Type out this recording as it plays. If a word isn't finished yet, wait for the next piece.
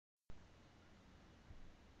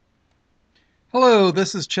Hello,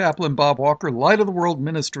 this is Chaplain Bob Walker, Light of the World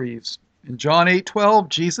Ministries. In John 8:12,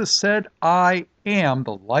 Jesus said, I am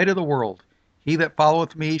the light of the world. He that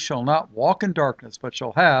followeth me shall not walk in darkness, but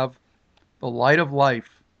shall have the light of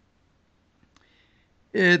life.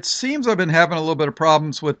 It seems I've been having a little bit of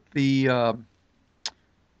problems with the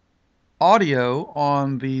audio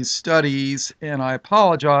on these studies, and I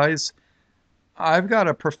apologize. I've got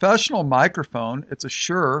a professional microphone. It's a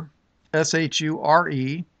Shure,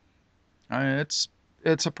 Shure. It's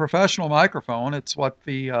it's a professional microphone. It's what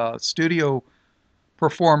the studio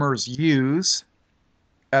performers use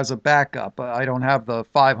as a backup. I don't have the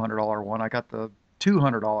 $500 one. I got the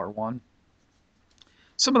 $200 one.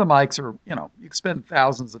 Some of the mics are, you can spend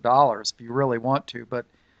thousands of dollars if you really want to, but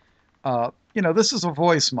this is a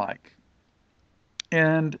voice mic.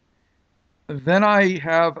 And then I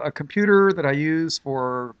have a computer that I use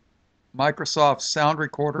for Microsoft Sound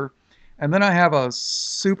Recorder. And then I have a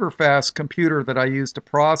super fast computer that I use to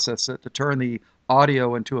process it, to turn the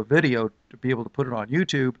audio into a video to be able to put it on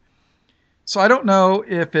YouTube. So I don't know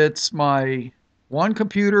if it's my one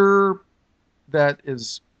computer that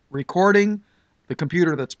is recording, the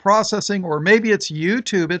computer that's processing, or maybe it's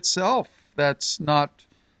YouTube itself that's not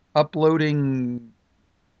uploading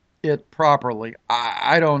it properly.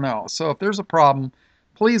 I don't know. So if there's a problem,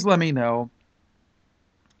 please let me know.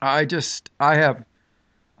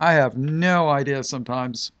 I have no idea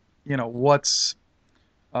sometimes, what's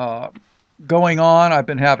uh, going on. I've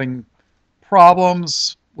been having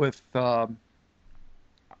problems with spyware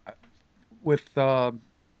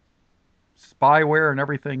and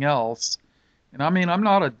everything else. And I mean, I'm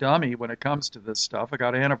not a dummy when it comes to this stuff. I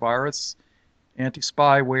got antivirus,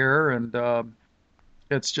 anti-spyware, and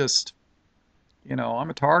it's just, I'm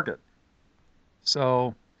a target.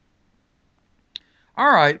 So,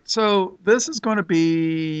 all right. So this is going to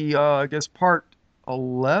be, I guess, part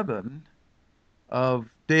 11 of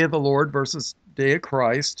Day of the Lord versus Day of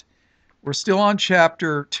Christ. We're still on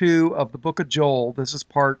chapter 2 of the book of Joel. This is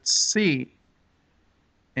part C.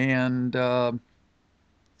 And so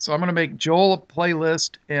I'm going to make Joel a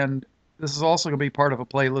playlist, and this is also going to be part of a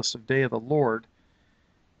playlist of Day of the Lord.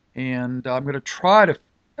 And I'm going to try to,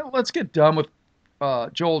 let's get done with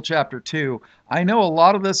Joel chapter 2. I know a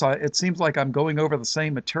lot of this, it seems like I'm going over the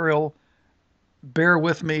same material. Bear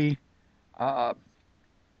with me. Uh,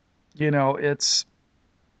 it's,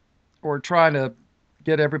 we're trying to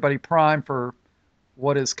get everybody primed for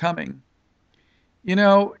what is coming.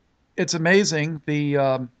 It's amazing.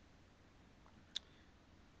 Now,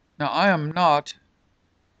 I am not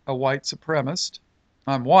a white supremacist.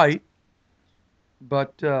 I'm white,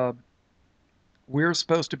 but we're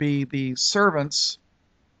supposed to be the servants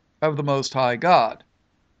of the Most High God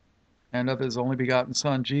and of His only begotten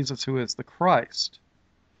Son, Jesus, who is the Christ.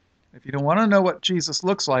 If you don't want to know what Jesus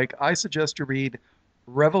looks like, I suggest you read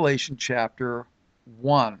Revelation chapter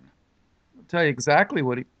 1. I'll tell you exactly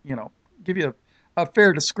what give you a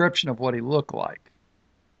fair description of what he looked like.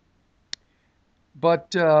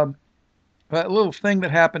 But that little thing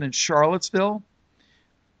that happened in Charlottesville,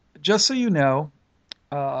 just so you know,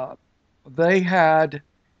 they had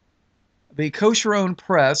the kosher-owned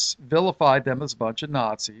press vilified them as a bunch of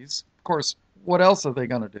Nazis. Of course, what else are they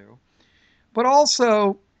going to do? But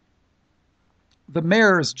also, the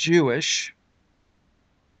mayor is Jewish.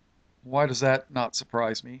 Why does that not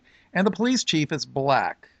surprise me? And the police chief is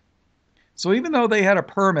black. So even though they had a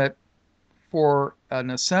permit for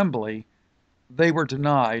an assembly, they were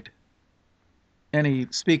denied any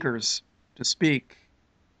speakers to speak.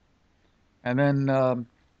 And then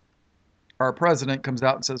our president comes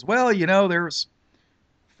out and says, well, there's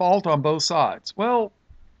fault on both sides. Well,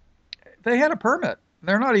 they had a permit.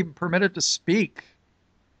 They're not even permitted to speak.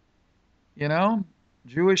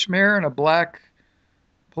 Jewish mayor and a black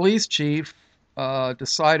police chief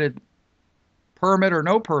decided permit or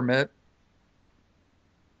no permit,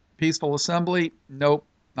 peaceful assembly, nope,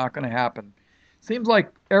 not going to happen. Seems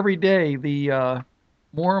like every day the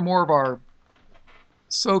more and more of our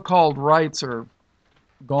so-called rights are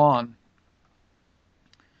gone.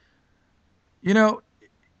 It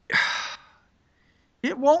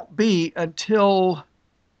won't be until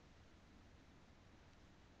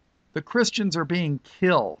the Christians are being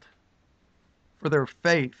killed for their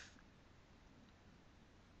faith,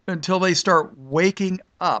 until they start waking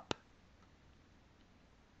up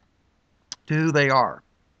to who they are.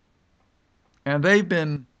 And they've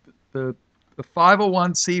been the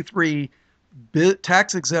 501c3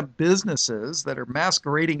 tax-exempt businesses that are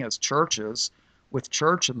masquerading as churches with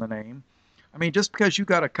church in the name. I mean, just because you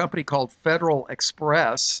got a company called Federal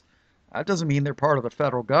Express, that doesn't mean they're part of the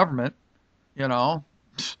federal government. They're not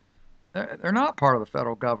part of the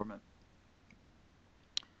federal government.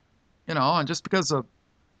 And just because a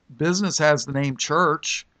business has the name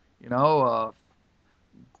church, you know,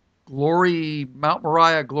 Glory Mount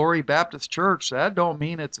Moriah Glory Baptist Church, that don't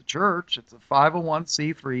mean it's a church. It's a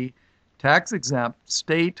 501c3 tax exempt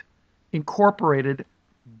state incorporated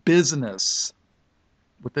business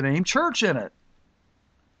with the name church in it.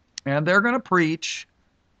 And they're going to preach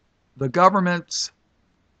the government's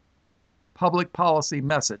public policy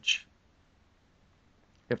message.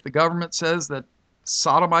 If the government says that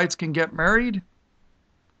sodomites can get married,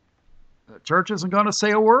 the church isn't going to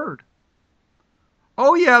say a word.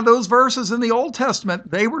 Oh yeah, those verses in the Old Testament,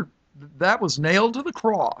 that was nailed to the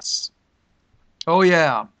cross. Oh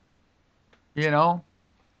yeah. You know,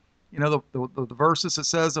 the verses that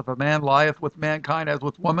says if a man lieth with mankind as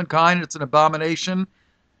with womankind, it's an abomination.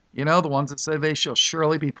 The ones that say they shall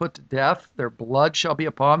surely be put to death, their blood shall be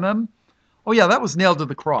upon them. Oh yeah, that was nailed to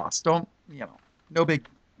the cross. No big,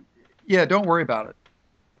 yeah, don't worry about it.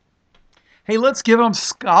 Hey, let's give them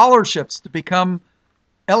scholarships to become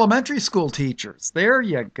elementary school teachers. There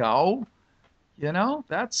you go.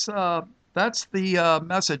 That's the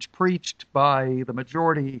message preached by the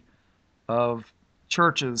majority of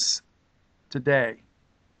churches today.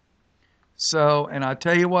 So, and I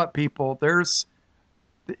tell you what, people, it's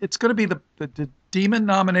going to be the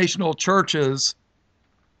denominational churches,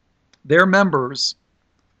 their members,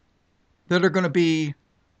 that are going to be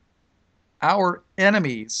our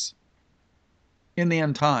enemies in the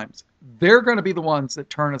end times. They're going to be the ones that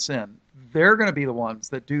turn us in. They're going to be the ones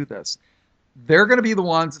that do this. They're going to be the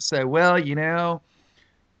ones that say, well,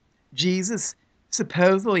 Jesus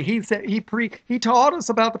supposedly he taught us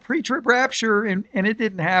about the pre-trib rapture and it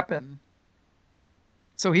didn't happen.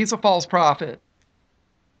 So he's a false prophet.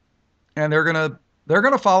 And they're going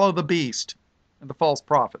to follow the beast and the false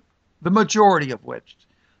prophet, the majority of which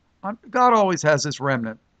God always has his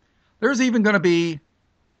remnant. There's even going to be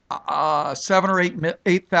 7 or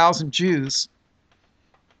 8,000 Jews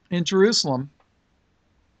in Jerusalem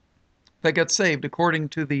that get saved according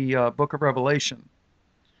to the book of Revelation.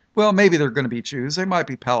 Well, maybe they're going to be Jews. They might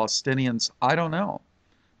be Palestinians. I don't know.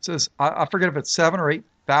 It says, I forget if it's 7 or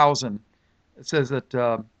 8,000. It says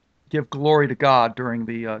that give glory to God during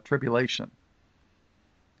the tribulation.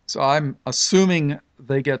 So I'm assuming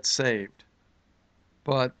they get saved.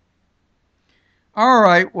 But, all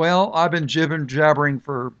right, well, I've been jabbering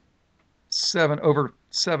for over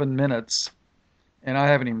 7 minutes, and I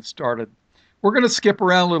haven't even started. We're going to skip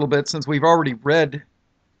around a little bit since we've already read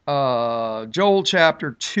Joel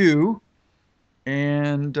chapter 2,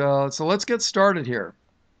 and so let's get started here.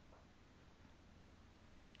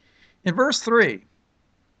 In verse 3,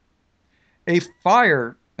 a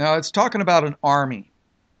fire, now it's talking about an army.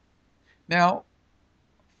 Now,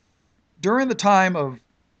 during the time of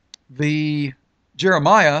the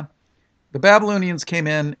Jeremiah, the Babylonians came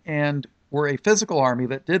in and were a physical army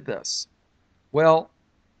that did this. Well,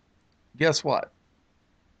 guess what?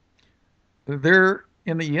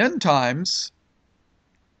 In the end times,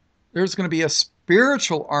 there's going to be a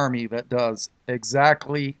spiritual army that does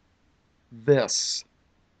exactly this.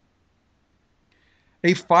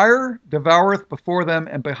 A fire devoureth before them,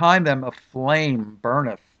 and behind them a flame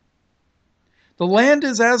burneth. The land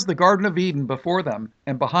is as the Garden of Eden before them,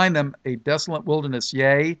 and behind them a desolate wilderness,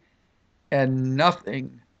 yea, and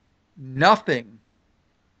nothing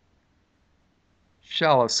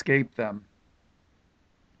shall escape them.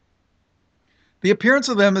 The appearance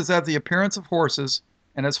of them is as the appearance of horses,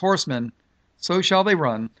 and as horsemen, so shall they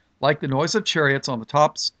run. Like the noise of chariots on the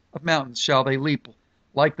tops of mountains shall they leap.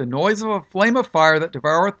 Like the noise of a flame of fire that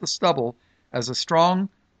devoureth the stubble, as a strong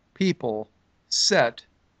people set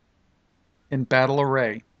in battle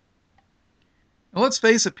array. Now let's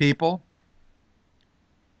face it, people.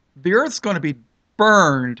 The earth's going to be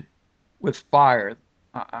burned with fire.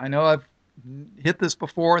 I know I've hit this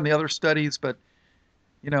before in the other studies, but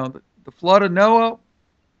the flood of Noah,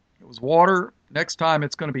 it was water. Next time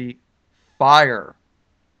it's going to be fire.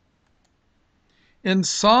 In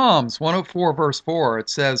Psalms 104 verse 4 it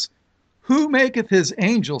says, who maketh his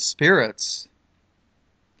angels spirits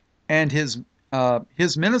and his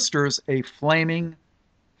ministers a flaming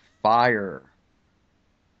fire.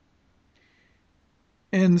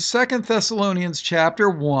 In 2 Thessalonians chapter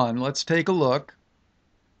 1, let's take a look.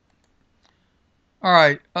 All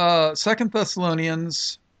right, 2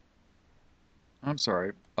 Thessalonians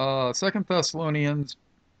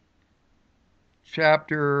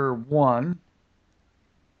chapter 1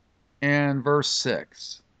 and verse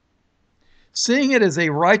 6. Seeing it is a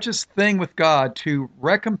righteous thing with God to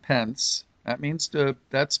recompense,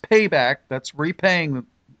 that's payback, that's repayment.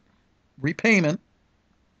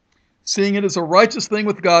 Seeing it is a righteous thing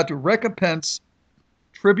with God to recompense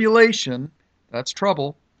tribulation, that's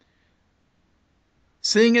trouble,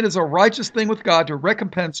 seeing it as a righteous thing with God to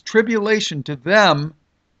recompense tribulation to them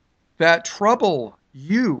that trouble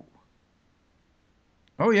you.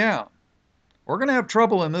 Oh, yeah. We're going to have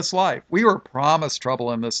trouble in this life. We were promised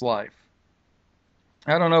trouble in this life.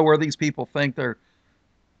 I don't know where these people think they're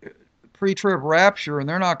pre-trib rapture and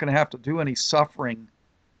they're not going to have to do any suffering.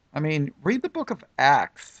 I mean, read the book of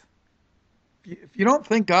Acts. If you don't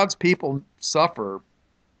think God's people suffer,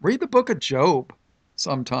 read the book of Job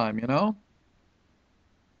sometime, you know?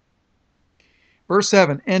 Verse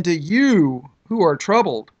 7, and to you who are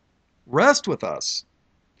troubled, rest with us.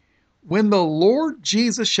 When the Lord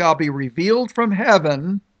Jesus shall be revealed from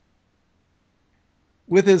heaven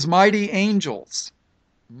with his mighty angels,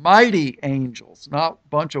 not a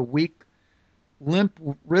bunch of weak,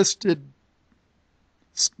 limp-wristed,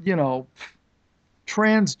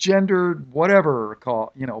 transgendered, whatever,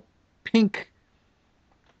 pink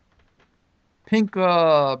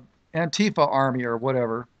Antifa army or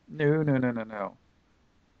whatever. No.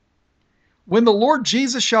 When the Lord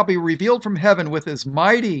Jesus shall be revealed from heaven with his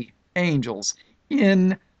mighty angels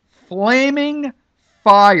in flaming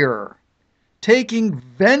fire, taking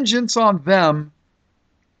vengeance on them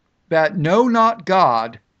that know not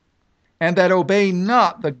God and that obey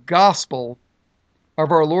not the gospel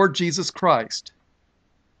of our Lord Jesus Christ,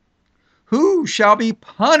 who shall be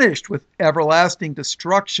punished with everlasting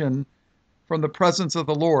destruction from the presence of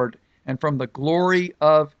the Lord and from the glory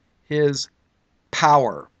of his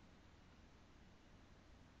power.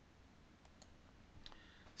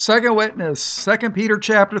 Second witness, 2 Peter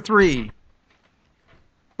chapter 3.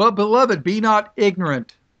 But beloved, be not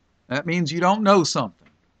ignorant. That means you don't know something.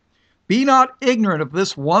 Be not ignorant of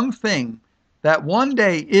this one thing, that one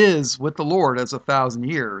day is with the Lord as 1,000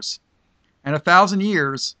 years, and 1,000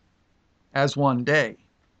 years as one day.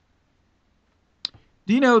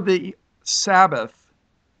 Do you know the Sabbath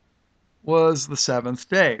was the seventh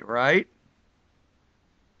day, right?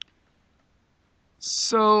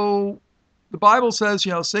 So the Bible says,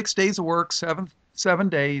 6 days of work, seven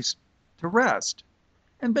days to rest,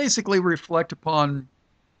 and basically reflect upon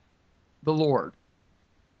the Lord.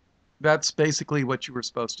 That's basically what you were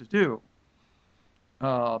supposed to do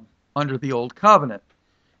under the old covenant.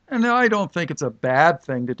 And I don't think it's a bad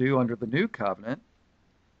thing to do under the new covenant.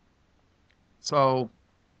 So,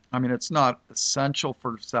 it's not essential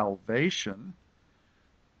for salvation.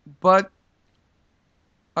 But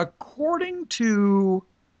according to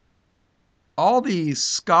all these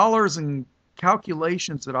scholars and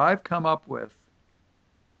calculations that I've come up with,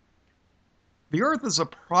 the earth is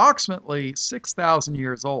approximately 6,000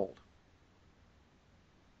 years old.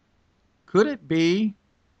 Could it be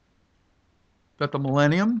that the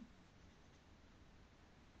millennium,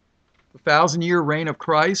 the 1,000-year reign of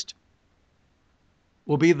Christ,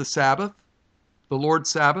 will be the Sabbath, the Lord's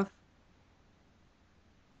Sabbath?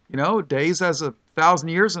 Days as 1,000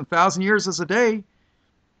 years and 1,000 years as a day.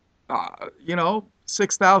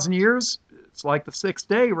 6,000 years, it's like the sixth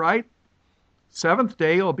day, right? Seventh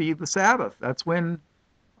day will be the Sabbath. That's when,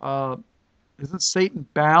 isn't Satan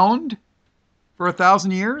bound for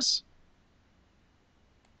 1,000 years?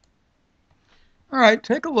 All right,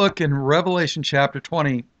 take a look in Revelation chapter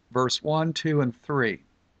 20, verse 1, 2, and 3.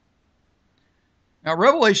 Now,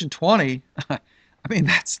 Revelation 20,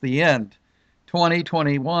 that's the end. 20,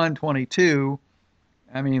 21, 22,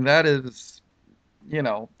 that is,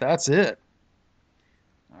 that's it.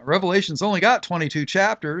 Revelation's only got 22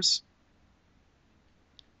 chapters.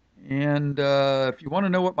 And if you want to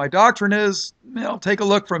know what my doctrine is, take a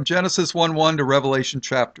look from Genesis 1:1 to Revelation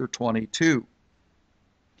chapter 22.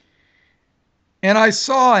 And I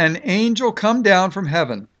saw an angel come down from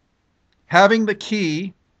heaven, having the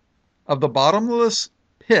key of the bottomless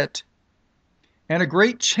pit and a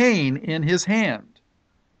great chain in his hand.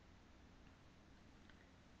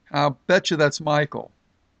 I'll bet you that's Michael.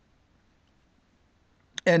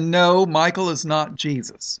 And no, Michael is not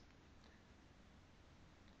Jesus.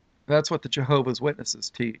 That's what the Jehovah's Witnesses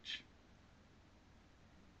teach.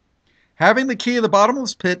 Having the key of the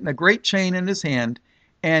bottomless pit and a great chain in his hand,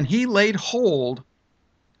 and he laid hold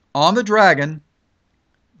on the dragon,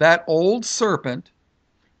 that old serpent,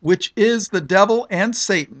 which is the devil and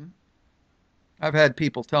Satan. I've had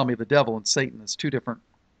people tell me the devil and Satan is two different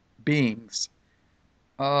beings.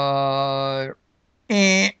 Wrong.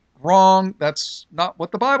 That's not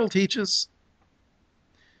what the Bible teaches.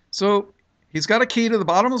 So he's got a key to the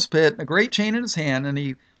bottomless pit and a great chain in his hand, and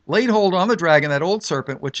he laid hold on the dragon, that old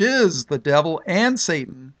serpent, which is the devil and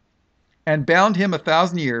Satan, and bound him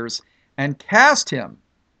 1,000 years, and cast him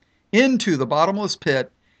into the bottomless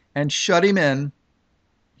pit, and shut him in.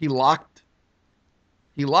 He locked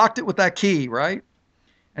He locked it with that key, right?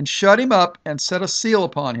 And shut him up and set a seal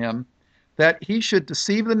upon him, that he should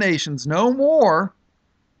deceive the nations no more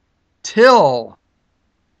till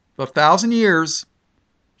the 1,000 years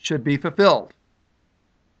should be fulfilled.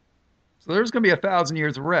 So there's going to be 1,000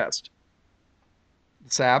 years of rest.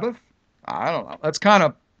 The Sabbath? I don't know. That's kind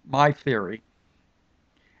of my theory.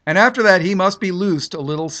 And after that, he must be loosed a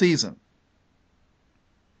little season.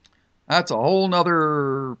 That's a whole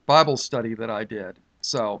nother Bible study that I did.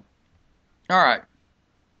 So, all right.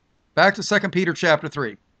 Back to 2 Peter chapter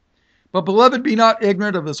 3. But beloved, be not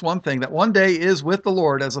ignorant of this one thing, that one day is with the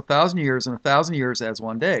Lord as 1,000 years, and 1,000 years as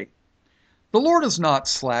one day. The Lord is not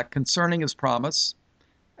slack concerning his promise,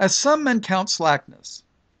 as some men count slackness,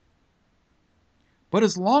 but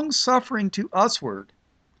is longsuffering to usward,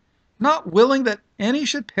 not willing that any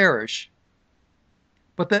should perish,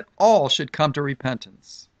 but that all should come to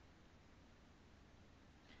repentance.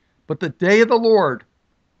 But the day of the Lord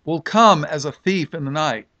will come as a thief in the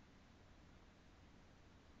night.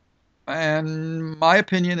 And my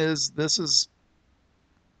opinion is this is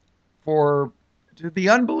for the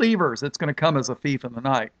unbelievers, it's going to come as a thief in the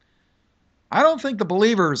night. I don't think the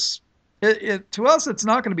believers, to us, it's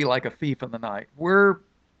not going to be like a thief in the night. We're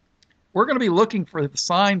going to be looking for the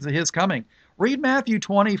signs of his coming. Read Matthew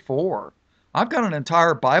 24. I've got an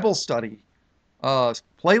entire Bible study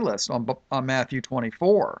playlist on Matthew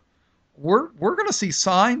 24. We're going to see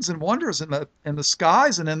signs and wonders in the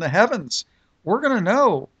skies and in the heavens. We're going to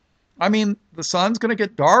know. I mean, the sun's going to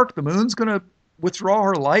get dark. The moon's going to withdraw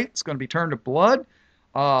her light. It's going to be turned to blood.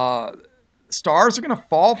 Stars are going to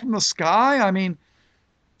fall from the sky. I mean,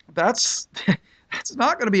 that's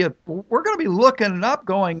not going to be we're going to be looking up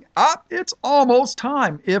going, it's almost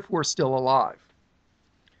time if we're still alive.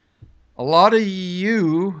 A lot of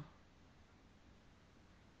you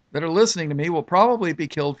that are listening to me will probably be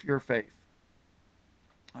killed for your faith.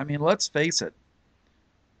 I mean, let's face it.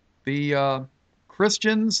 The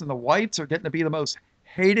Christians and the whites are getting to be the most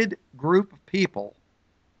hated group of people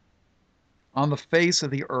on the face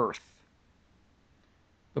of the earth.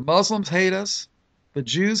 The Muslims hate us. The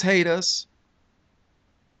Jews hate us.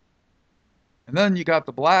 And then you got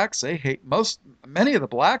the blacks. Many of the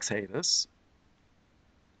blacks hate us.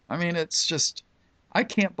 I mean, it's just, I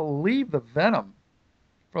can't believe the venom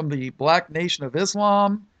from the Black Nation of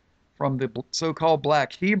Islam, from the so-called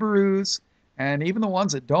Black Hebrews, and even the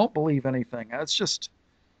ones that don't believe anything. That's just,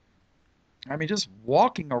 I mean, just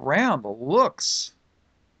walking around, the looks,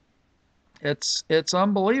 it's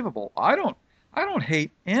unbelievable. I don't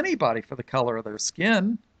hate anybody for the color of their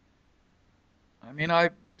skin. I mean,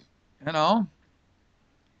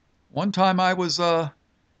 one time I was had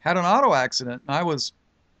an auto accident, and I was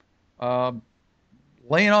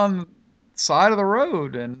laying on the side of the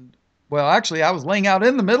road, and well, actually, I was laying out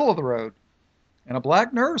in the middle of the road, and a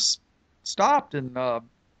black nurse stopped and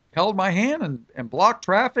held my hand and blocked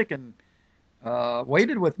traffic and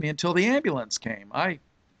waited with me until the ambulance came. I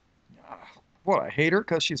hate her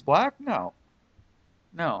because she's black? No,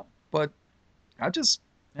 but I just,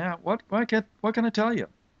 what can I tell you?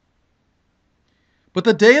 But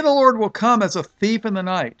the day of the Lord will come as a thief in the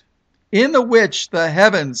night, in the which the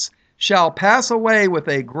heavens shall pass away with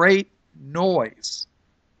a great noise,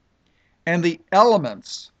 and the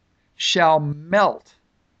elements shall melt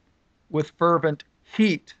with fervent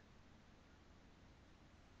heat.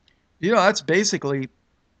 You know, that's basically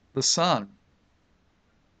the sun.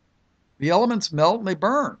 The elements melt and they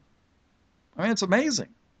burn. I mean, it's amazing.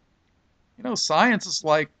 You know, science is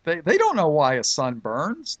like, they don't know why a sun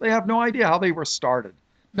burns. They have no idea how they were started.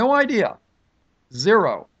 No idea.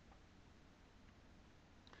 Zero.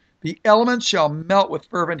 The elements shall melt with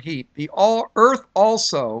fervent heat. The earth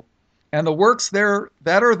also, and the works there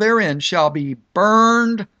that are therein shall be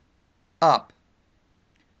burned up.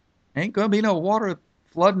 Ain't going to be no water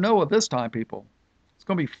flood Noah this time, people. It's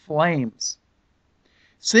going to be flames.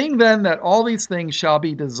 Seeing then that all these things shall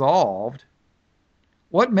be dissolved,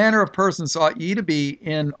 what manner of persons ought ye to be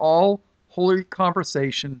in all holy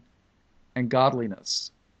conversation and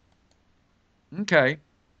godliness? Okay.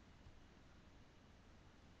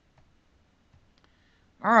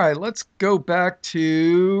 All right, let's go back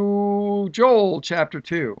to Joel chapter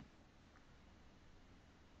 2.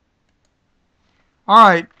 All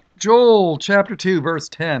right, Joel chapter 2, verse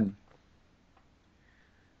 10.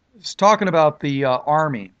 It's talking about the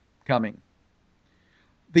army coming.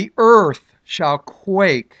 The earth shall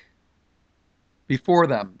quake before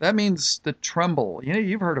them. That means to tremble. You know,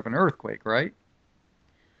 you've heard of an earthquake, right?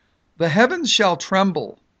 The heavens shall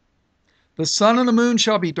tremble. The sun and the moon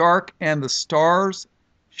shall be dark, and the stars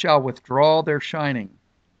shall withdraw their shining.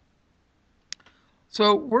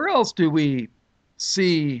 So where else do we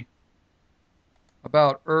see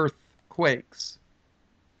about earthquakes?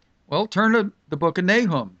 Well, turn to the book of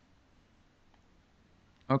Nahum.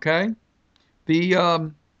 Okay?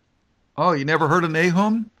 The oh, you never heard of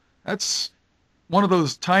Nahum? That's one of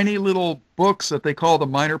those tiny little books that they call the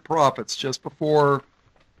minor prophets just before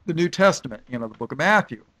the New Testament, the book of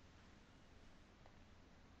Matthew.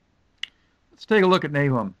 Let's take a look at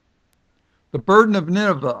Nahum. The burden of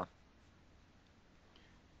Nineveh.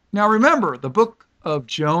 Now remember, the book of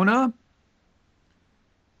Jonah,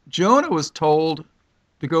 Jonah was told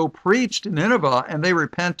to go preach to Nineveh and they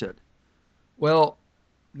repented. Well,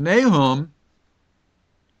 Nahum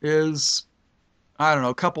is, I don't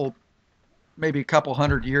know, maybe a couple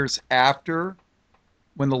hundred years after,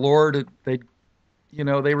 when the Lord, they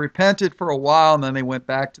repented for a while and then they went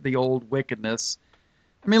back to the old wickedness.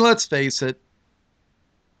 I mean, let's face it.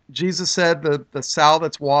 Jesus said the sow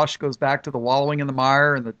that's washed goes back to the wallowing in the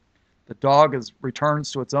mire, and the dog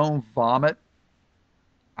returns to its own vomit.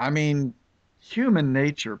 I mean, human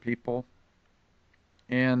nature, people.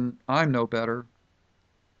 And I'm no better.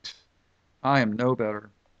 I am no better.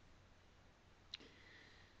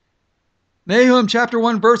 Nahum chapter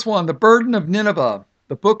 1, verse 1, the burden of Nineveh,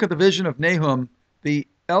 the book of the vision of Nahum, the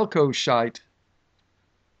Elkoshite.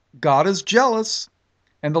 God is jealous,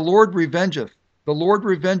 and the Lord revengeth. The Lord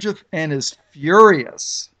revengeth and is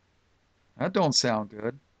furious. That don't sound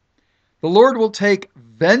good. The Lord will take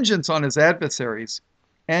vengeance on his adversaries,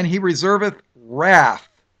 and he reserveth wrath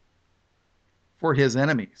for his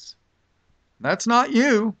enemies. That's not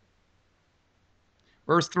you.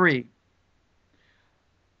 Verse 3.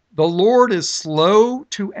 The Lord is slow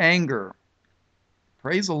to anger.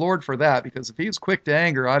 Praise the Lord for that, because if he was quick to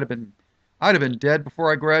anger, I'd have been dead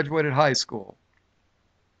before I graduated high school.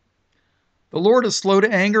 The Lord is slow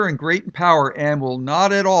to anger and great in power, and will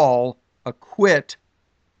not at all acquit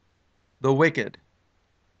the wicked.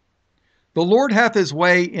 The Lord hath his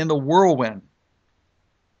way in the whirlwind.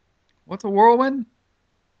 What's a whirlwind?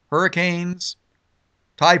 Hurricanes,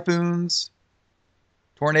 typhoons,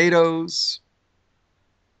 tornadoes.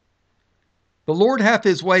 The Lord hath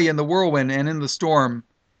his way in the whirlwind and in the storm,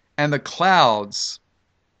 and the clouds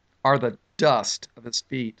are the dust of his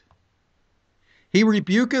feet. He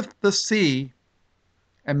rebuketh the sea,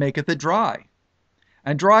 and maketh it dry,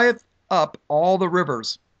 and drieth up all the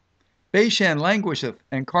rivers. Bashan languisheth,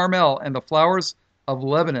 and Carmel and the flowers of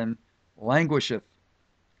Lebanon languisheth.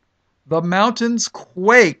 The mountains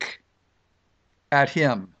quake at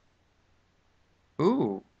him.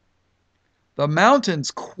 Ooh. The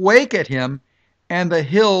mountains quake at him, and the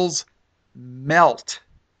hills melt.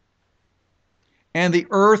 And the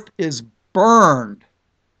earth is burned.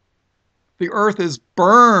 The earth is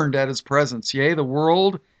burned at his presence, yea, the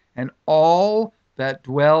world and all that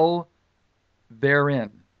dwell therein.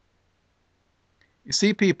 You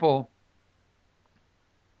see, people,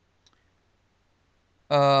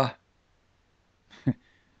 we're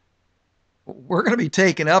going to be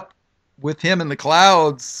taken up with him in the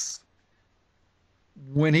clouds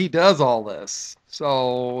when he does all this.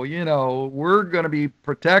 So, we're going to be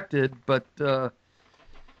protected, but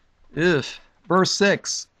verse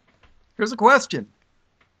 6. Here's a question.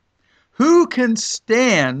 Who can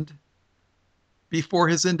stand before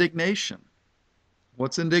his indignation?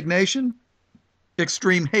 What's indignation?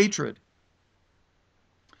 Extreme hatred.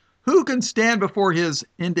 Who can stand before his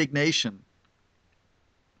indignation?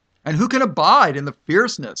 And who can abide in the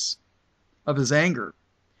fierceness of his anger?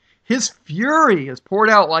 His fury is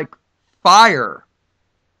poured out like fire,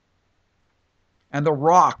 and the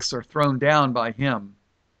rocks are thrown down by him.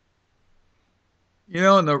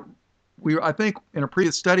 I think in a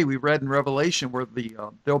previous study we read in Revelation where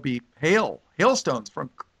there'll be hailstones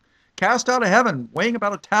cast out of heaven, weighing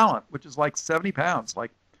about a talent, which is like 70 pounds,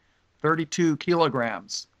 like 32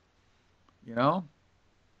 kilograms.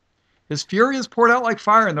 His fury is poured out like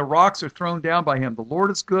fire, and the rocks are thrown down by him. The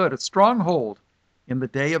Lord is good, a stronghold in the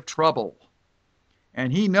day of trouble,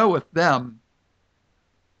 and he knoweth them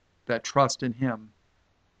that trust in him.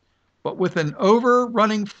 But with an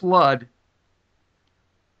overrunning flood,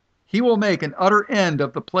 he will make an utter end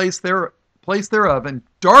of the place thereof, and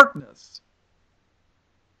darkness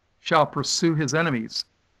shall pursue his enemies.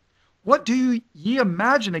 What do ye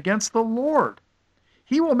imagine against the Lord?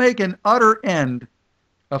 He will make an utter end.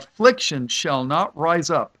 Affliction shall not rise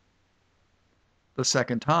up the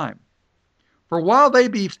second time. For while they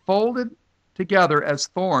be folded together as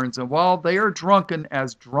thorns, and while they are drunken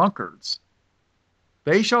as drunkards,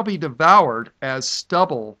 they shall be devoured as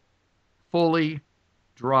stubble fully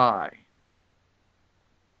dry.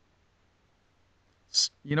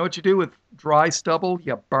 You know what you do with dry stubble?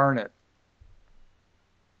 You burn it.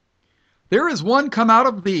 There is one come out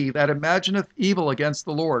of thee that imagineth evil against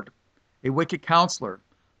the Lord, a wicked counselor.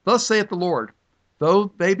 Thus saith the Lord,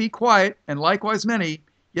 though they be quiet, and likewise many,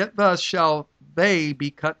 yet thus shall they be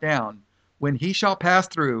cut down, when he shall pass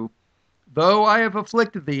through. Though I have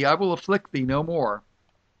afflicted thee, I will afflict thee no more.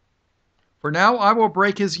 For now I will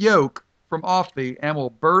break his yoke from off thee, and will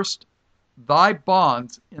burst thy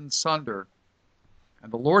bonds in sunder.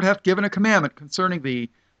 And the Lord hath given a commandment concerning thee,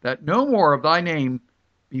 that no more of thy name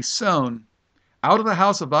be sown. Out of the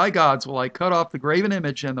house of thy gods will I cut off the graven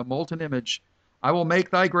image and the molten image. I will make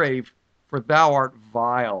thy grave, for thou art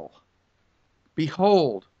vile.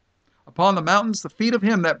 Behold, upon the mountains the feet of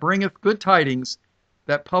him that bringeth good tidings,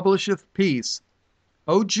 that publisheth peace.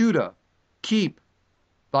 O Judah, keep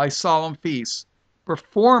thy solemn feasts,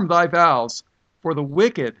 perform thy vows, for the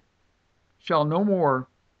wicked shall no more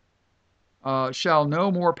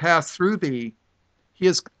pass through thee. He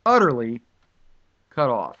is utterly cut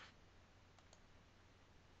off.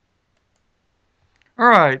 All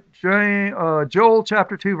right, Joel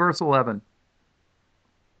chapter 2, verse 11.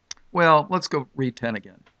 Well, let's go read 10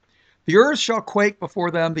 again. The earth shall quake before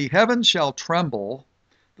them, the heavens shall tremble,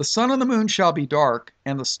 the sun and the moon shall be dark,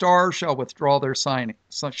 and the stars shall withdraw their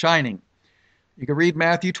shining. You can read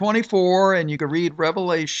Matthew 24, and you can read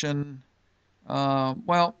Revelation.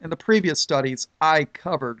 Well, in the previous studies, I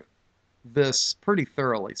covered this pretty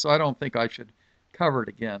thoroughly, so I don't think I should cover it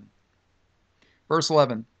again. Verse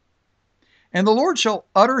 11. And the Lord shall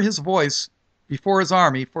utter his voice before his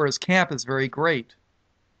army, for his camp is very great.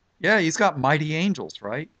 Yeah, he's got mighty angels,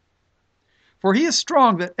 right? For he is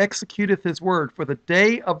strong that executeth his word, for the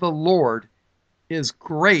day of the Lord is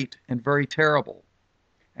great and very terrible.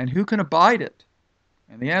 And who can abide it?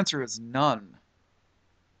 And the answer is none.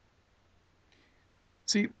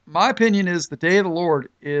 See, my opinion is the day of the Lord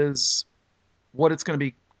is what it's going to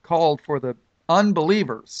be called for the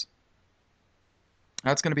unbelievers.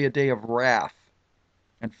 That's going to be a day of wrath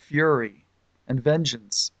and fury and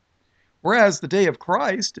vengeance. Whereas the day of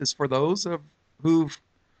Christ is for those who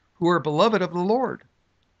are beloved of the Lord.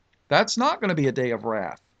 That's not going to be a day of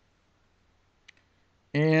wrath.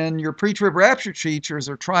 And your pre-trib rapture teachers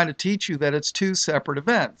are trying to teach you that it's two separate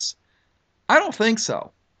events. I don't think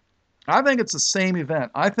so. I think it's the same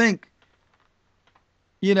event. I think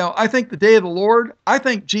the day of the Lord, I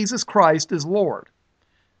think Jesus Christ is Lord.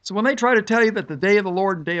 So when they try to tell you that the day of the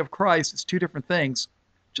Lord and day of Christ is two different things,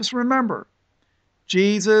 just remember,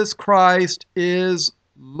 Jesus Christ is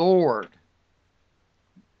Lord.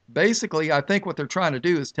 Basically, I think what they're trying to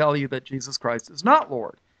do is tell you that Jesus Christ is not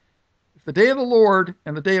Lord. If the day of the Lord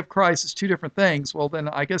and the day of Christ is two different things, well then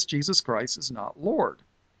I guess Jesus Christ is not Lord.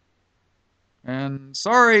 And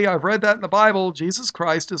sorry, I've read that in the Bible, Jesus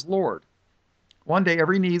Christ is Lord. One day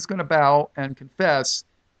every knee is going to bow and confess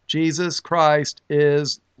Jesus Christ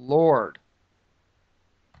is Lord.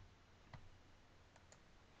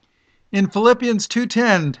 In Philippians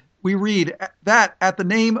 2:10, we read that at the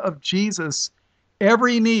name of Jesus,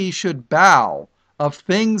 every knee should bow, of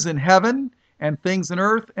things in heaven and things in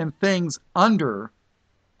earth and things under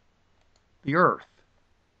the earth.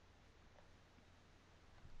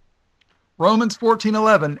 Romans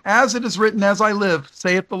 14:11, as it is written, as I live,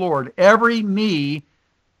 saith the Lord, every knee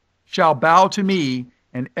shall bow to me,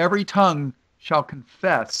 and every tongue shall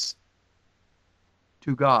confess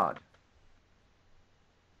to God.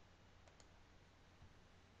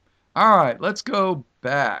 All right, let's go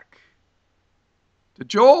back to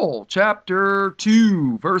Joel chapter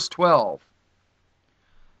 2, verse 12.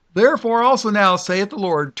 Therefore also now saith the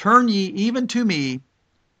Lord, turn ye even to me,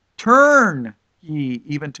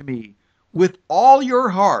 with all your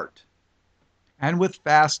heart, and with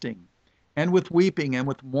fasting, and with weeping, and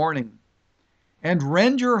with mourning, and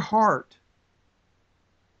rend your heart.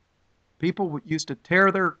 People used to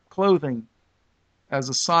tear their clothing as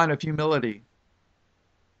a sign of humility.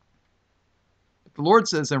 But the Lord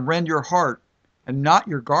says, and rend your heart, and not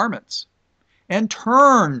your garments, and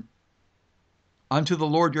turn unto the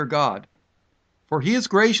Lord your God. For he is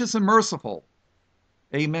gracious and merciful.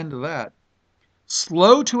 Amen to that.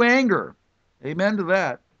 Slow to anger. Amen to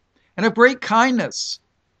that. And of great kindness.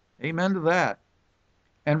 Amen to that.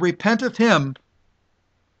 And repenteth him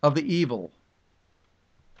of the evil.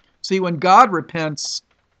 See, when God repents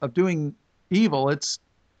of doing evil, it's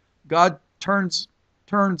God turns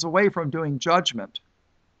away from doing judgment.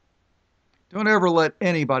 Don't ever let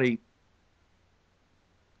anybody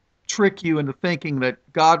trick you into thinking that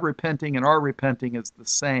God repenting and our repenting is the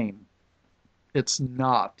same. It's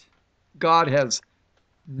not. God has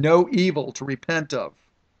no evil to repent of.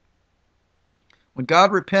 When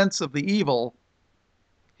God repents of the evil,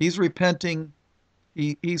 he's repenting,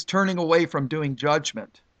 he's turning away from doing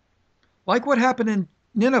judgment. Like what happened in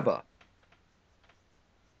Nineveh.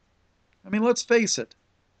 I mean, let's face it.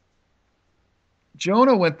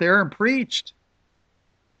 Jonah went there and preached,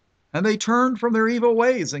 and they turned from their evil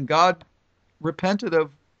ways, and God repented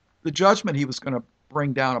of the judgment he was going to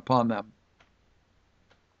bring down upon them.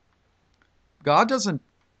 God's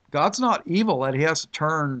not evil that he has to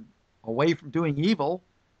turn away from doing evil,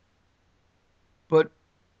 but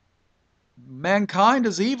mankind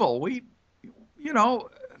is evil.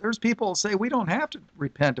 There's people who say we don't have to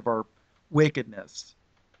repent of our wickedness.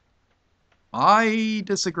 I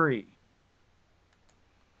disagree.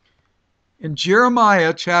 In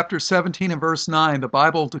Jeremiah chapter 17 and verse 9, the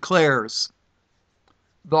Bible declares,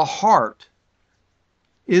 the heart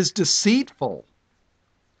is deceitful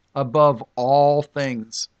above all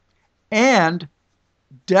things and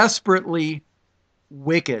desperately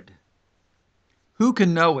wicked. Who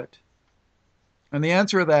can know it? And the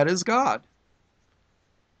answer to that is God.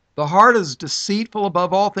 The heart is deceitful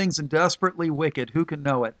above all things and desperately wicked. Who can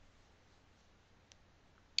know it?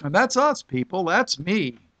 And that's us, people. That's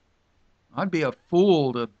me. I'd be a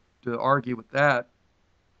fool to argue with that.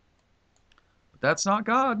 But that's not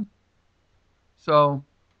God. So,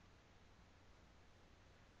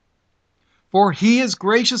 for he is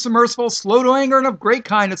gracious and merciful, slow to anger, and of great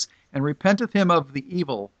kindness, and repenteth him of the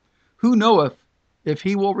evil. Who knoweth if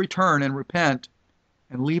he will return and repent,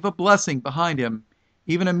 and leave a blessing behind him,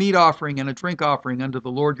 even a meat offering and a drink offering unto the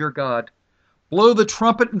Lord your God? Blow the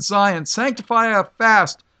trumpet in Zion, sanctify a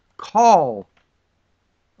fast, call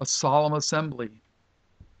a solemn assembly.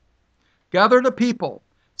 Gather the people,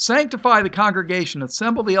 sanctify the congregation,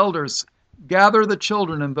 assemble the elders, gather the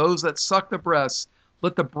children and those that suck the breasts.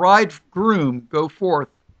 Let the bridegroom go forth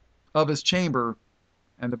of his chamber,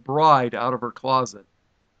 and the bride out of her closet.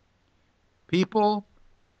 People,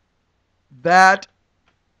 that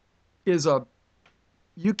is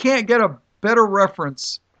you can't get a better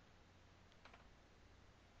reference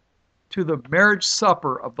to the marriage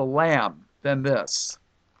supper of the Lamb than this.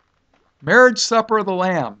 Marriage supper of the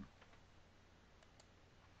Lamb.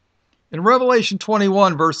 In Revelation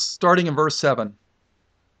 21, starting in verse 7,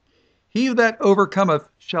 he that overcometh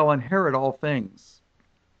shall inherit all things.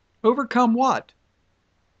 Overcome what?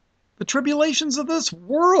 The tribulations of this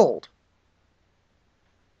world.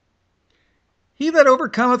 He that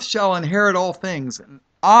overcometh shall inherit all things, and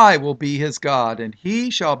I will be his God, and he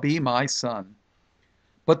shall be my son.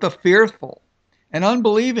 But the fearful, and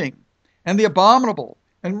unbelieving, and the abominable,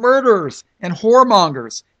 and murderers, and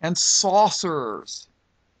whoremongers, and sorcerers,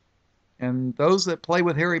 and those that play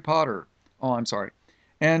with Harry Potter,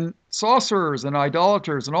 and sorcerers, and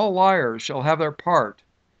idolaters, and all liars shall have their part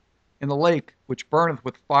in the lake which burneth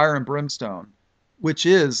with fire and brimstone, which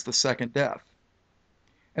is the second death.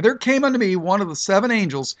 And there came unto me one of the 7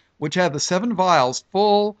 angels, which had the 7 vials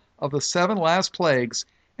full of the 7 last plagues,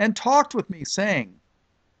 and talked with me, saying,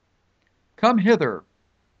 Come hither,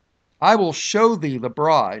 I will show thee the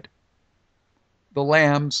bride, the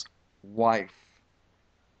Lamb's wife.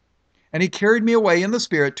 And he carried me away in the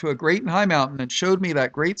Spirit to a great and high mountain, and showed me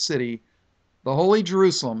that great city, the holy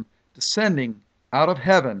Jerusalem, descending out of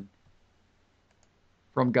heaven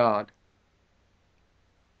from God.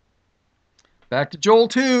 Back to Joel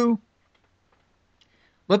 2.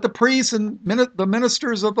 Let the priests and the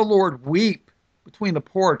ministers of the Lord weep between the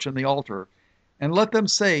porch and the altar, and let them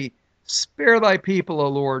say, Spare thy people, O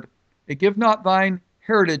Lord, and give not thine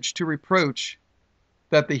heritage to reproach,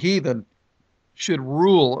 that the heathen should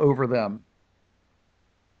rule over them.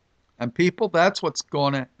 And people, that's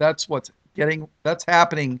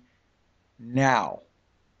happening now.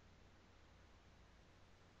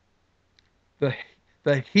 The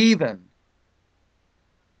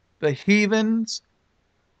heathens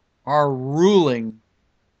are ruling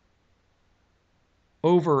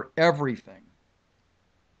over everything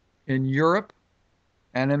in Europe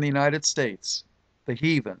and in the United States. The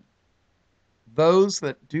heathen, those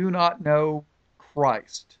that do not know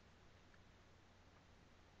Christ.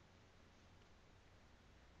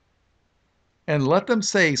 And let them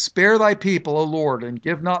say, Spare thy people, O Lord, and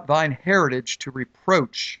give not thine heritage to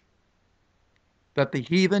reproach, that the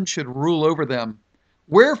heathen should rule over them.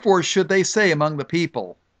 Wherefore should they say among the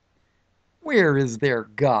people, Where is their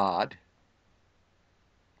God?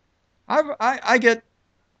 I get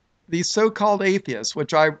these so-called atheists,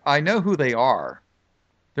 which I know who they are.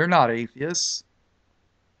 They're not atheists.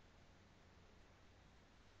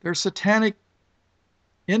 They're satanic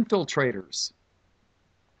infiltrators.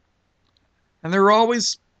 And they're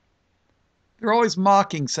always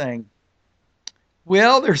mocking, saying,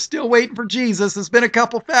 well, they're still waiting for Jesus. It's been a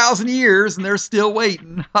couple thousand years and they're still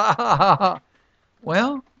waiting.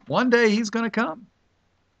 Well, one day he's going to come.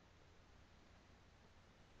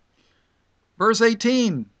 Verse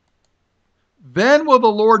 18. Then will the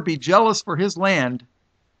Lord be jealous for his land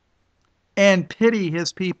and pity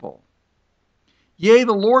his people. Yea,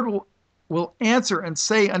 the Lord will answer and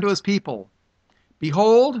say unto his people,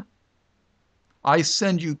 Behold, I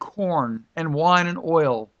send you corn and wine and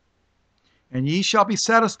oil, and ye shall be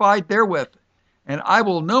satisfied therewith, and I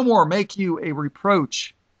will no more make you a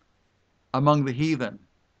reproach among the heathen.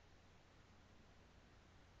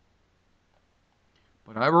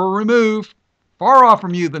 But I will remove far off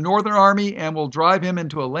from you the northern army, and will drive him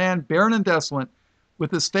into a land barren and desolate, with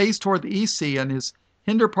his face toward the east sea, and his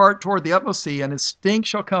hinder part toward the utmost sea, and his stink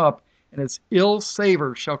shall come up, and his ill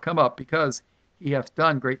savor shall come up, because he hath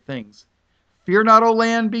done great things. Fear not, O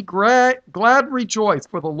land, be glad and rejoice,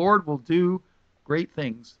 for the Lord will do great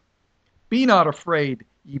things. Be not afraid,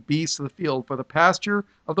 ye beasts of the field, for the pasture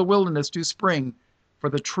of the wilderness do spring, for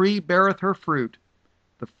the tree beareth her fruit.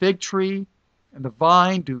 The fig tree and the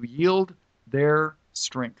vine do yield their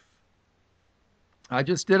strength. I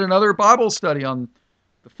just did another Bible study on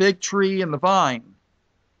the fig tree and the vine.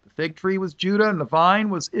 The fig tree was Judah and the vine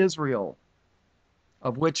was Israel,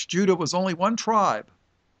 of which Judah was only one tribe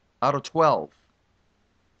out of 12.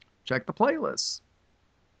 Check the playlist.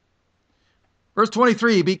 Verse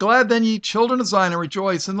 23, Be glad then, ye children of Zion, and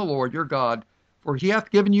rejoice in the Lord your God, for he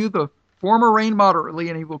hath given you the former rain moderately,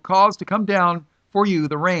 and he will cause to come down for you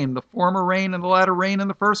the rain, the former rain and the latter rain in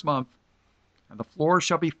the first month. And the floor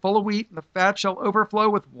shall be full of wheat, and the fat shall overflow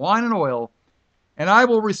with wine and oil. And I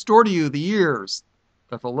will restore to you the years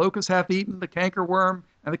that the locust hath eaten, the cankerworm,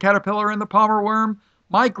 and the caterpillar, and the palmer worm,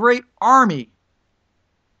 my great army,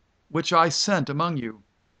 which I sent among you.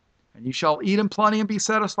 And ye shall eat in plenty and be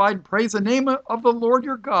satisfied, and praise the name of the Lord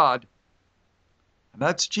your God. And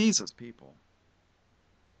that's Jesus, people.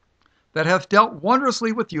 That hath dealt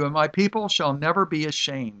wondrously with you, and my people shall never be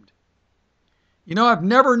ashamed. You know, I've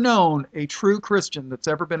never known a true Christian that's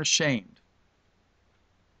ever been ashamed.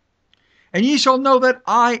 And ye shall know that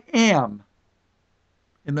I am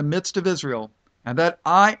in the midst of Israel, and that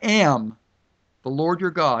I am the Lord your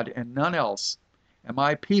God, and none else, and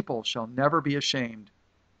my people shall never be ashamed.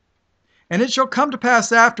 And it shall come to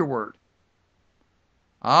pass afterward.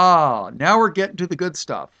 Now we're getting to the good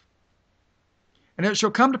stuff. And it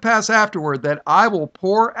shall come to pass afterward that I will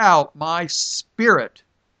pour out my spirit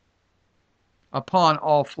upon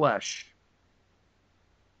all flesh.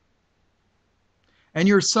 And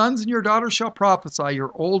your sons and your daughters shall prophesy,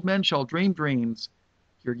 your old men shall dream dreams,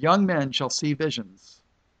 your young men shall see visions.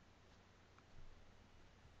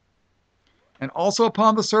 And also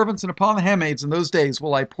upon the servants and upon the handmaids in those days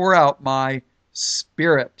will I pour out my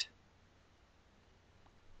spirit.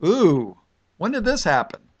 Ooh, when did this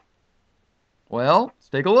happen? Well, let's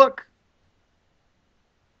take a look.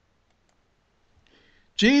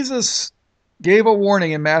 Jesus gave a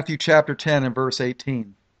warning in Matthew chapter 10 and verse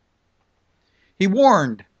 18. He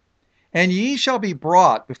warned, And ye shall be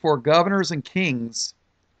brought before governors and kings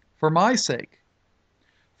for my sake,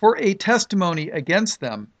 for a testimony against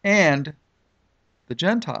them and the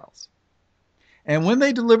Gentiles. And when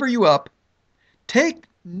they deliver you up, take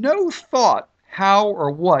no thought how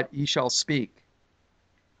or what ye shall speak,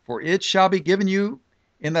 for it shall be given you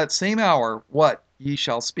in that same hour what ye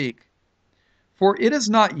shall speak. For it is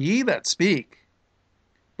not ye that speak,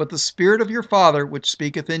 but the Spirit of your Father which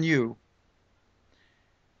speaketh in you.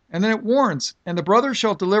 And then it warns, And the brother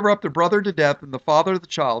shall deliver up the brother to death, and the father the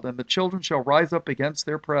child, and the children shall rise up against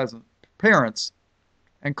their parents,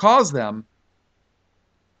 and cause them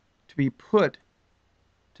to be put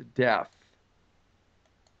to death.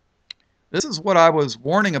 This is what I was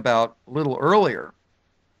warning about a little earlier.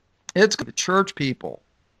 It's the church people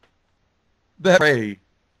that pray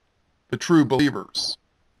the true believers.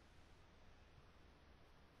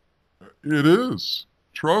 It is.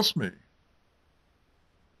 Trust me.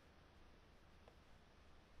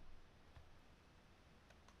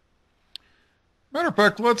 Matter of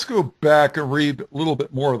fact, let's go back and read a little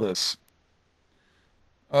bit more of this.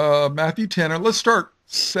 Matthew 10, or let's start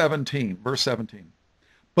 17, verse 17.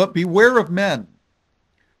 But beware of men,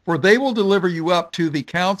 for they will deliver you up to the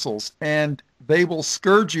councils, and they will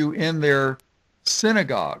scourge you in their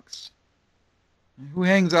synagogues. Who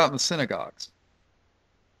hangs out in the synagogues?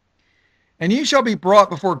 And ye shall be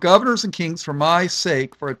brought before governors and kings for my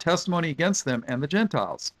sake, for a testimony against them and the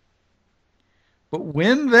Gentiles. But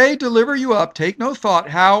when they deliver you up, take no thought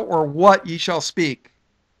how or what ye shall speak.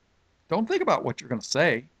 Don't think about what you're going to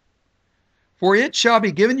say. For it shall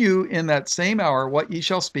be given you in that same hour what ye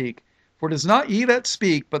shall speak. For it is not ye that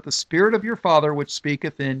speak, but the Spirit of your Father which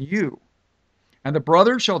speaketh in you. And the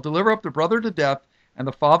brother shall deliver up the brother to death, and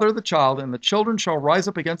the father the child, and the children shall rise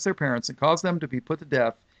up against their parents, and cause them to be put to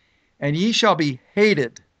death. And ye shall be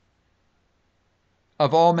hated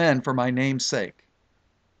of all men for my name's sake.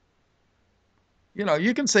 You know,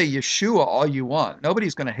 you can say Yeshua all you want.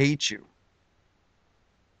 Nobody's going to hate you.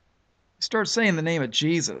 Start saying the name of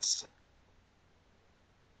Jesus.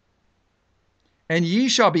 And ye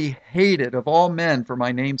shall be hated of all men for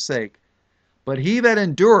my name's sake. But he that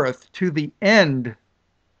endureth to the end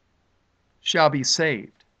shall be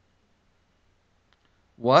saved.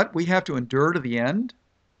 What? We have to endure to the end?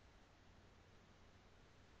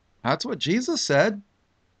 That's what Jesus said.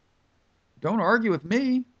 Don't argue with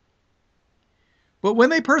me. But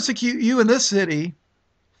when they persecute you in this city,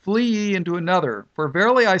 flee ye into another. For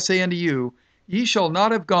verily I say unto you, ye shall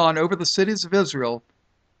not have gone over the cities of Israel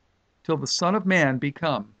till the Son of Man be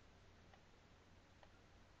come.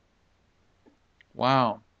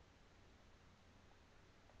 Wow.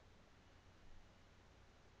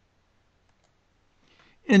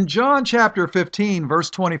 In John chapter 15,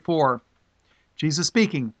 verse 24, Jesus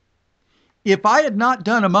speaking, if I had not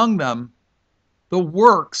done among them the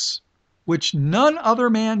works which none other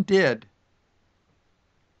man did.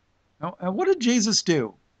 Now, what did Jesus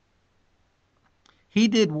do? He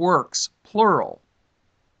did works, plural.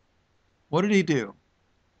 What did he do?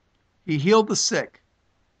 He healed the sick,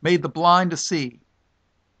 made the blind to see,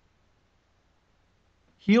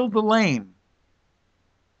 healed the lame,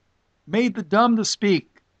 made the dumb to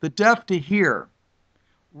speak, the deaf to hear,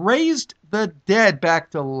 raised the dead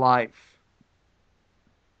back to life.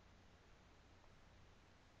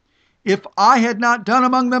 If I had not done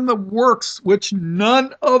among them the works which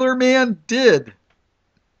none other man did,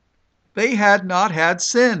 they had not had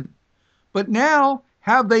sin. But now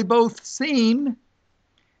have they both seen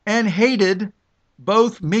and hated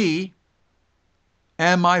both me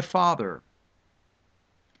and my Father.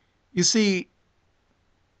 You see,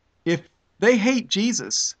 if they hate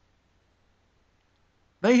Jesus,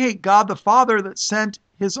 they hate God the Father that sent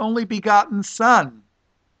his only begotten Son.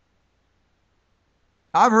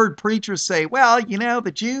 I've heard preachers say, well, you know,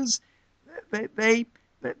 the Jews, they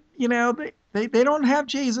don't have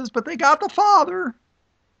Jesus, but they got the Father.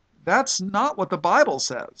 That's not what the Bible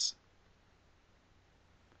says.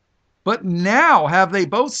 But now have they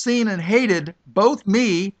both seen and hated both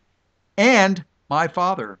me and my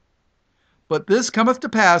Father. But this cometh to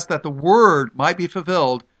pass that the word might be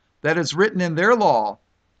fulfilled that is written in their law,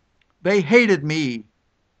 they hated me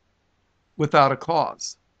without a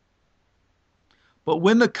cause. But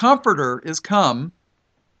when the Comforter is come,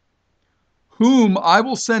 whom I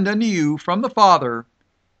will send unto you from the Father,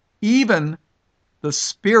 even the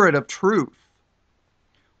Spirit of truth,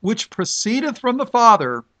 which proceedeth from the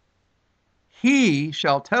Father, he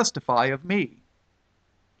shall testify of me.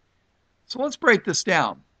 So let's break this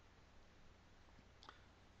down.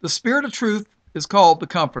 The Spirit of truth is called the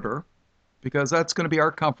Comforter, because that's going to be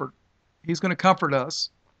our comfort. He's going to comfort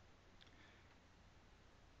us.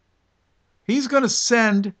 He's going to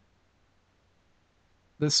send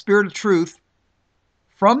the Spirit of truth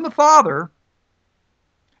from the Father,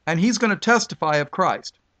 and he's going to testify of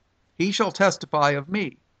Christ. He shall testify of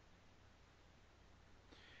me.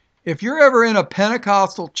 If you're ever in a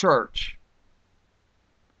Pentecostal church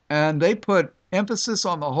and they put emphasis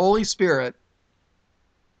on the Holy Spirit,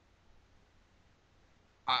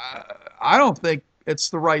 I don't think it's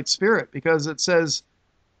the right spirit, because it says,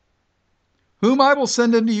 whom I will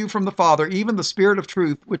send unto you from the Father, even the Spirit of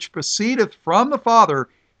truth, which proceedeth from the Father,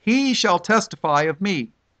 he shall testify of me.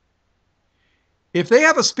 If they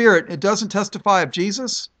have a spirit, it doesn't testify of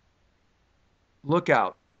Jesus, look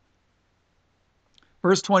out.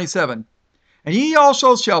 Verse 27, and ye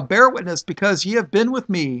also shall bear witness, because ye have been with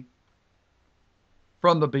me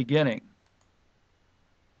from the beginning.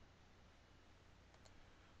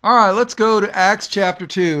 All right, let's go to Acts chapter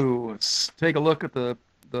 2. Let's take a look at the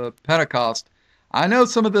Pentecost. I know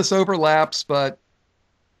some of this overlaps, but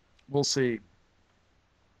we'll see.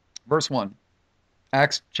 Verse 1.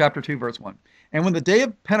 Acts chapter 2, verse 1. And when the day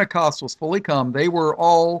of Pentecost was fully come, they were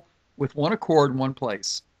all with one accord in one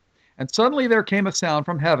place. And suddenly there came a sound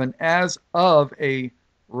from heaven as of a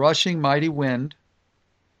rushing mighty wind.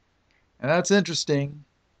 And that's interesting.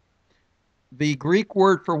 The Greek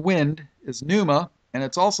word for wind is pneuma, and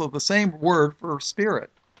it's also the same word for spirit.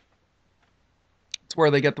 It's where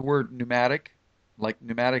they get the word pneumatic, like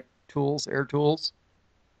pneumatic tools, air tools.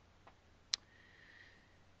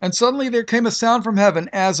 And suddenly there came a sound from heaven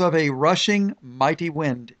as of a rushing mighty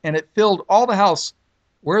wind, and it filled all the house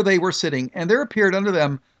where they were sitting. And there appeared unto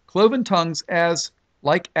them cloven tongues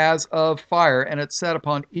like as of fire, and it sat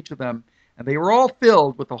upon each of them. And they were all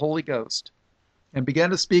filled with the Holy Ghost, and began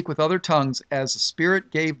to speak with other tongues as the Spirit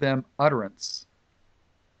gave them utterance.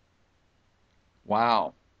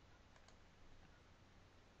 Wow.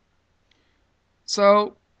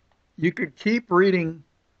 So you could keep reading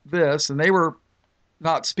this, and they were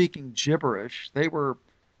not speaking gibberish. They were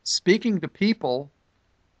speaking to people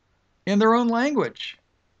in their own language.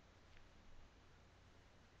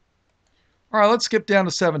 All right, let's skip down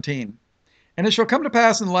to 17. And it shall come to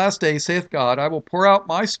pass in the last days, saith God, I will pour out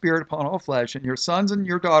my spirit upon all flesh, and your sons and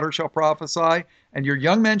your daughters shall prophesy, and your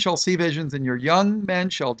young men shall see visions, and your young men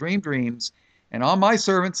shall dream dreams. And on my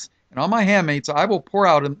servants and on my handmaids I will pour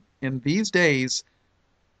out in those days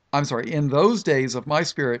of my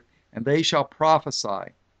spirit, and they shall prophesy.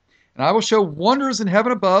 And I will show wonders in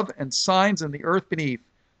heaven above, and signs in the earth beneath,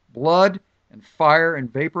 blood and fire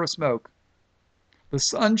and vapor of smoke. The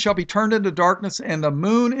sun shall be turned into darkness, and the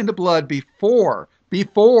moon into blood before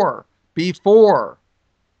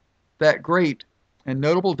that great and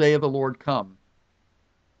notable day of the Lord come.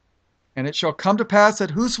 And it shall come to pass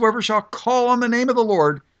that whosoever shall call on the name of the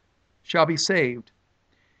Lord shall be saved.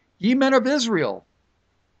 Ye men of Israel,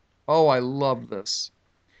 oh, I love this.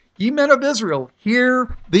 Ye men of Israel,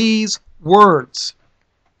 hear these words.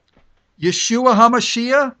 Yeshua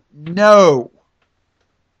HaMashiach? No.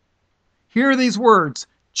 Hear these words.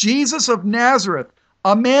 Jesus of Nazareth,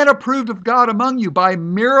 a man approved of God among you by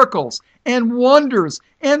miracles and wonders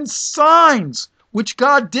and signs, which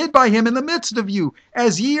God did by him in the midst of you,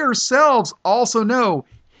 as ye yourselves also know,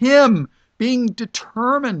 him being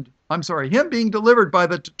delivered by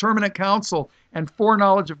the determinate counsel and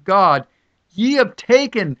foreknowledge of God, ye have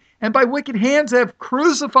taken, and by wicked hands have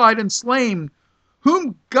crucified and slain,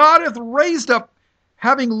 whom God hath raised up,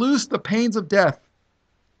 having loosed the pains of death,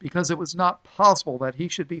 because it was not possible that he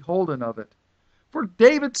should be holden of it. For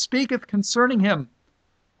David speaketh concerning him,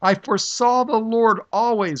 I foresaw the Lord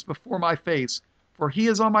always before my face, for he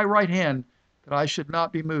is on my right hand, that I should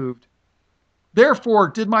not be moved. Therefore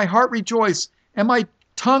did my heart rejoice, and my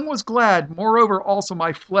tongue was glad. Moreover also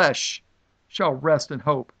my flesh shall rest in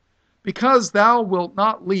hope, because thou wilt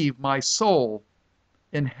not leave my soul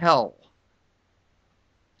in hell.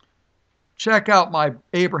 Check out my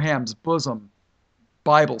Abraham's Bosom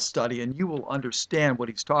Bible study, and you will understand what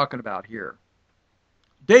he's talking about here.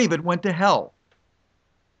 David went to hell.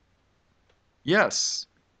 Yes,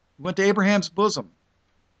 he went to Abraham's bosom.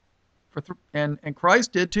 And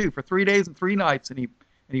Christ did too, for 3 days and 3 nights, and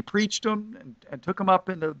he preached him and took him up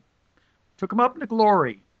into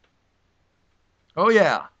glory. Oh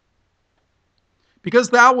yeah. Because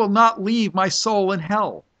thou wilt not leave my soul in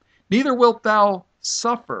hell, neither wilt thou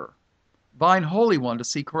suffer thine Holy One to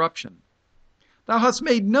see corruption. Thou hast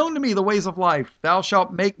made known to me the ways of life. Thou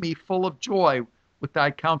shalt make me full of joy with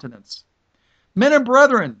thy countenance. Men and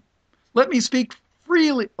brethren, let me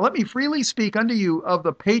freely speak unto you of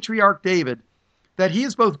the patriarch David, that he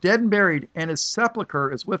is both dead and buried, and his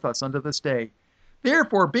sepulchre is with us unto this day.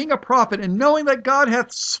 Therefore, being a prophet, and knowing that God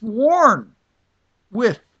hath sworn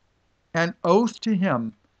with an oath to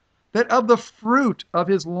him, that of the fruit of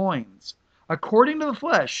his loins, according to the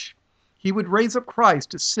flesh, he would raise up Christ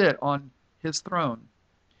to sit on his throne.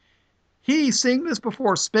 He, seeing this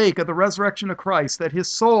before, spake of the resurrection of Christ, that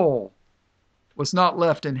his soul was not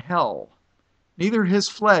left in hell, neither his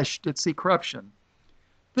flesh did see corruption.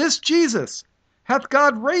 This Jesus hath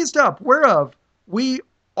God raised up, whereof we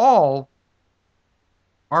all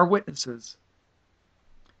are witnesses.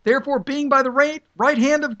 Therefore, being by the right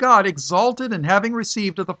hand of God exalted, and having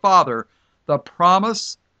received of the Father the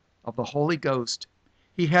promise of the Holy Ghost,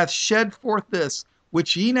 he hath shed forth this,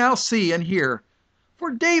 which ye now see and hear.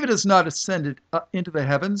 For David is not ascended into the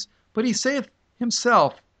heavens, but he saith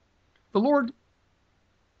himself, the Lord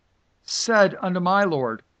said unto my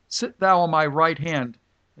Lord, sit thou on my right hand,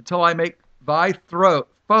 until I make thy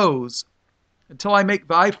foes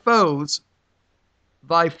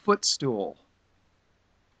thy footstool.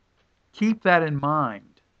 Keep that in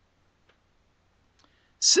mind.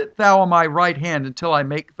 Sit thou on my right hand until I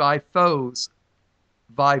make thy foes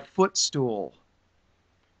thy footstool.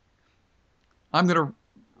 I'm going to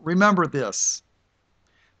remember this.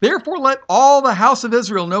 Therefore let all the house of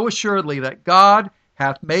Israel know assuredly that God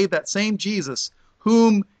hath made that same Jesus,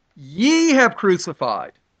 whom ye have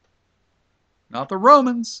crucified, not the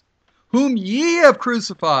Romans, whom ye have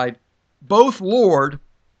crucified, both Lord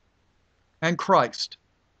and Christ.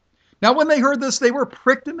 Now when they heard this, they were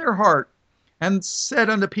pricked in their heart, and said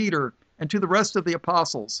unto Peter and to the rest of the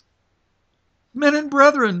apostles, Men and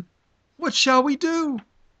brethren, what shall we do?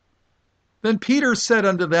 Then Peter said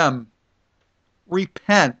unto them,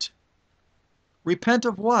 Repent. Repent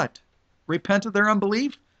of what? Repent of their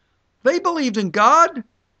unbelief? They believed in God?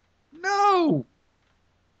 No.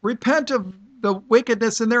 Repent of the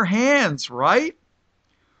wickedness in their hands, right?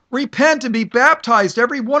 Repent and be baptized,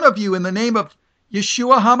 every one of you, in the name of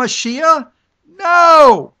Yeshua HaMashiach?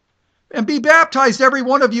 No! And be baptized, every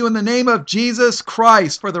one of you, in the name of Jesus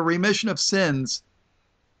Christ for the remission of sins,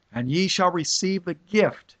 and ye shall receive the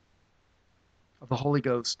gift of the Holy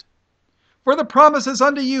Ghost. For the promise is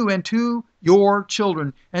unto you and to your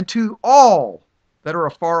children and to all that are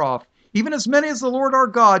afar off, even as many as the Lord our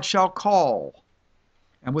God shall call.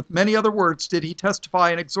 And with many other words did he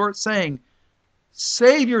testify and exhort, saying,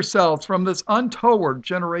 Save yourselves from this untoward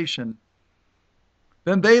generation.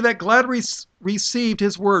 Then they that gladly received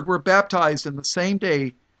his word were baptized, and the same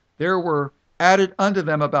day there were added unto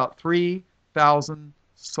them about 3,000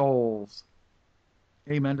 souls.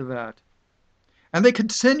 Amen to that. And they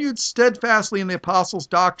continued steadfastly in the apostles'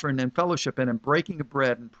 doctrine and fellowship and in breaking of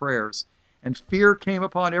bread and prayers. And fear came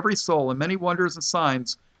upon every soul, and many wonders and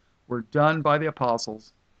signs were done by the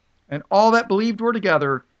apostles. And all that believed were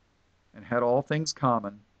together and had all things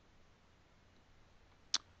common.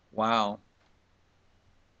 Wow.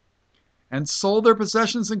 And sold their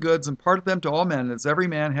possessions and goods and parted them to all men as every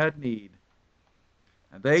man had need.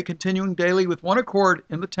 And they, continuing daily with one accord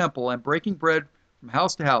in the temple and breaking bread from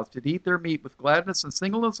house to house, did eat their meat with gladness and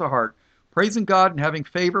singleness of heart, praising God and having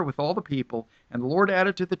favor with all the people. And the Lord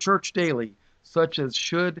added to the church daily such as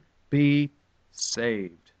should be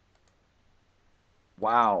saved.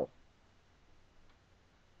 Wow.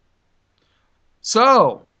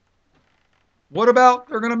 So, what about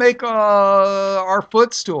they're going to make our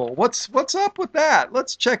footstool? What's up with that?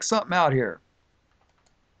 Let's check something out here.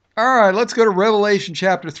 All right, let's go to Revelation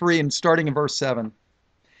chapter 3 and starting in verse 7.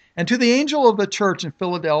 And to the angel of the church in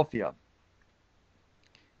Philadelphia.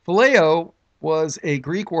 Phileo was a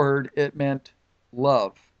Greek word. It meant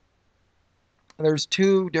love. There's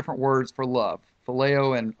two different words for love,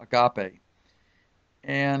 phileo and agape.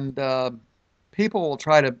 And people will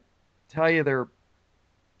try to tell you they're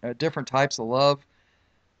different types of love.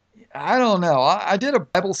 I don't know. I did a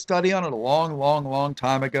Bible study on it a long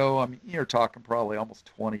time ago. I mean, you're talking probably almost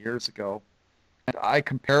 20 years ago. And I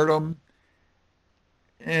compared them,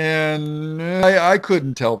 and I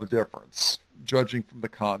couldn't tell the difference, judging from the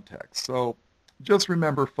context. So just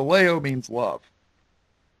remember, phileo means love.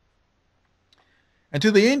 And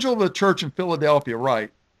to the angel of the church in Philadelphia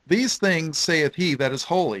write, These things saith he that is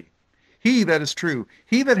holy, he that is true,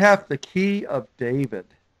 he that hath the key of David.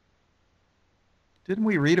 Didn't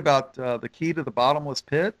we read about the key to the bottomless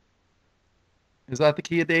pit? Is that the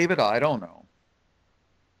key of David? I don't know.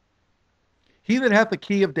 He that hath the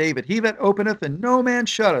key of David, he that openeth and no man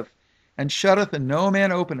shutteth, and shutteth and no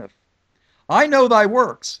man openeth. I know thy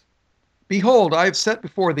works. Behold, I have set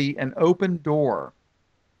before thee an open door.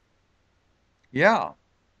 Yeah.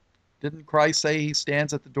 Didn't Christ say he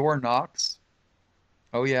stands at the door and knocks?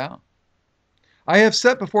 Oh, yeah. I have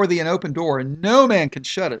set before thee an open door, and no man can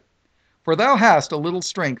shut it. For thou hast a little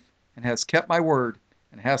strength, and hast kept my word,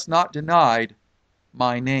 and hast not denied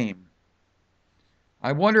my name.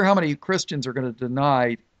 I wonder how many Christians are going to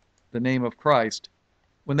deny the name of Christ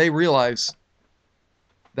when they realize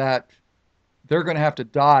that they're going to have to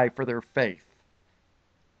die for their faith.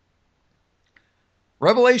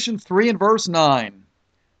 Revelation 3 and verse 9.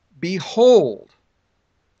 Behold,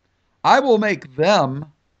 I will make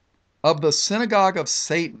them of the synagogue of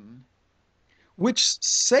Satan, which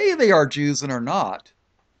say they are Jews and are not,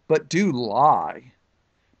 but do lie.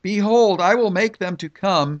 Behold, I will make them to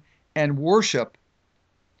come and worship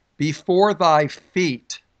before thy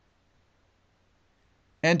feet,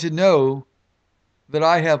 and to know that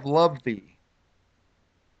I have loved thee.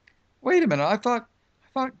 Wait a minute, I thought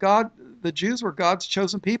God, the Jews were God's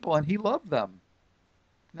chosen people and he loved them.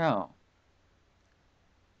 No.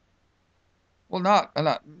 Well, not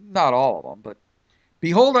all of them, but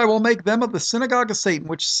behold, I will make them of the synagogue of Satan,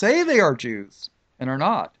 which say they are Jews and are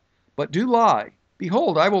not, but do lie.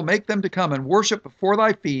 Behold, I will make them to come and worship before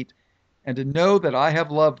thy feet, and to know that I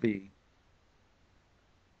have loved thee.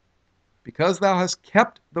 Because thou hast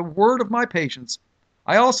kept the word of my patience,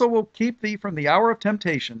 I also will keep thee from the hour of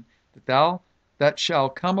temptation, that shall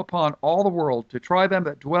come upon all the world, to try them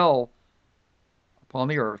that dwell upon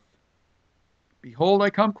the earth. Behold, I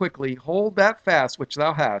come quickly. Hold that fast which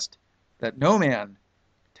thou hast, that no man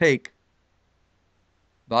take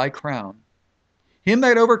thy crown. Him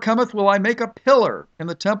that overcometh will I make a pillar in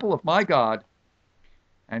the temple of my God,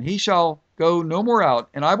 and he shall go no more out.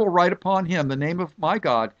 And I will write upon him the name of my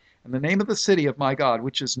God, and the name of the city of my God,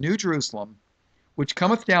 which is New Jerusalem, which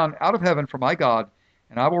cometh down out of heaven from my God,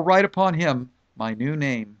 and I will write upon him my new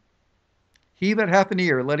name. He that hath an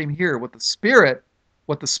ear, let him hear what the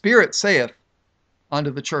Spirit saith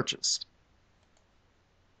unto the churches.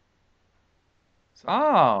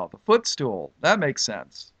 The footstool. That makes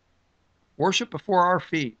sense. Worship before our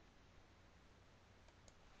feet.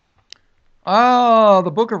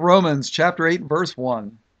 The book of Romans, chapter 8, and verse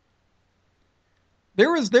 1.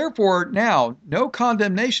 There is therefore now no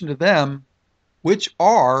condemnation to them which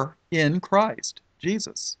are in Christ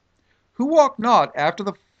Jesus, who walk not after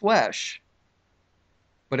the flesh,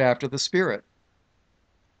 but after the Spirit.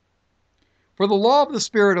 For the law of the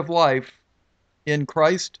Spirit of life in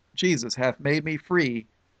Christ Jesus hath made me free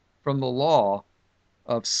from the law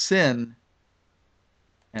of sin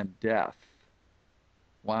and death.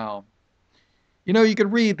 Wow. You know, you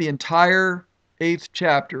could read the entire 8th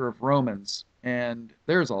chapter of Romans, and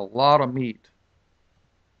there's a lot of meat.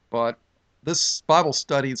 But this Bible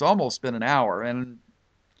study's almost been an hour, and,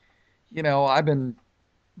 I've been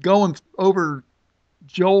going over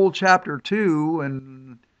Joel chapter 2,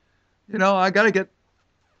 and, I got to get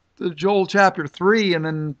to Joel chapter 3, and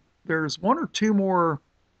then there's one or two more.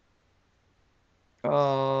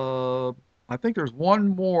 I think there's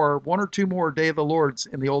one or two more Day of the Lords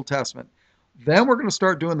in the Old Testament. Then we're going to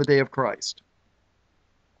start doing the Day of Christ.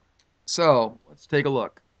 So let's take a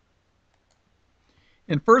look.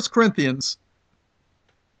 In 1 Corinthians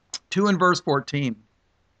 2 and verse 14,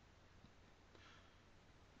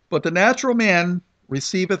 but the natural man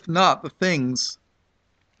receiveth not the things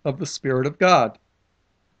of the Spirit of God,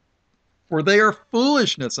 for they are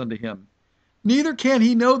foolishness unto him. Neither can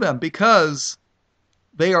he know them, because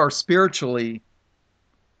they are spiritually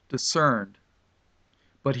discerned.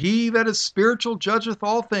 But he that is spiritual judgeth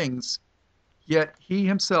all things, yet he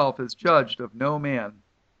himself is judged of no man.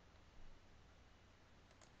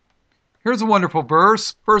 Here's a wonderful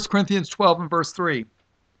verse, 1 Corinthians 12 and verse 3.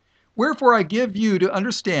 Wherefore I give you to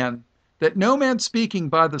understand that no man speaking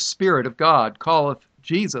by the Spirit of God calleth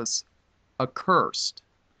Jesus accursed,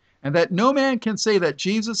 and that no man can say that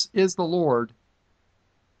Jesus is the Lord,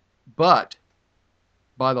 but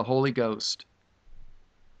by the Holy Ghost.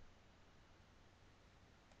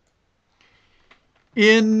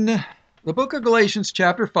 In the book of Galatians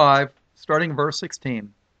chapter 5, starting in verse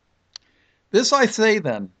 16, this I say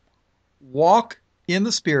then, walk in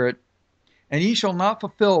the Spirit, and ye shall not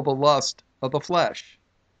fulfill the lust of the flesh.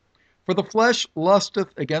 For the flesh lusteth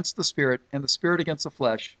against the Spirit, and the Spirit against the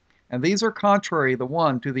flesh, and these are contrary the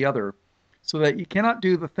one to the other, so that ye cannot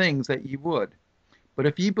do the things that ye would. But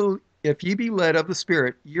if ye be led of the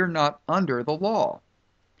Spirit, ye are not under the law.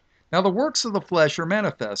 Now the works of the flesh are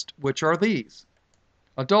manifest, which are these: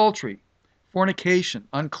 adultery, fornication,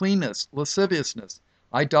 uncleanness, lasciviousness,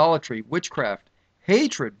 idolatry, witchcraft,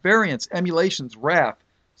 hatred, variance, emulations, wrath,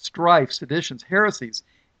 strife, seditions, heresies,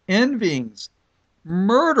 envyings,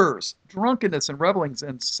 murders, drunkenness, and revellings,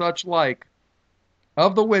 and such like,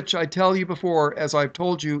 of the which I tell you before, as I have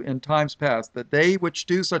told you in times past, that they which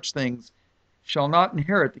do such things shall not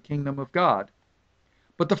inherit the kingdom of God.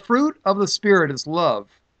 But the fruit of the Spirit is love,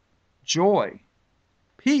 joy,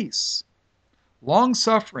 peace,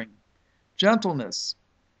 long-suffering, gentleness,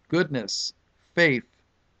 goodness, faith,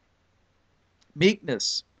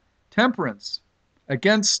 meekness, temperance.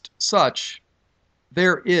 Against such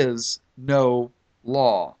there is no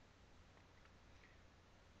law.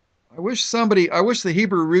 I wish the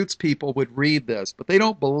Hebrew roots people would read this, but they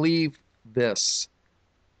don't believe this.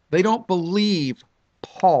 They don't believe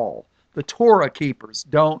Paul. The Torah keepers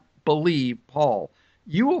don't believe Paul.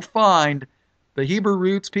 You will find the Hebrew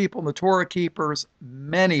roots people and the Torah keepers,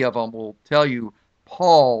 many of them will tell you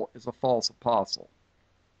Paul is a false apostle.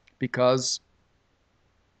 Because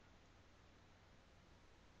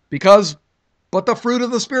but the fruit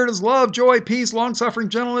of the Spirit is love, joy, peace, long-suffering,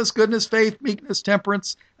 gentleness, goodness, faith, meekness,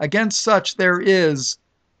 temperance. Against such there is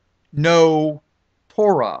no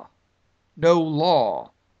Torah, no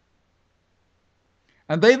law.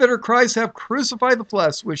 And they that are Christ have crucified the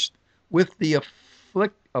flesh with the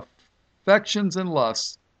affections and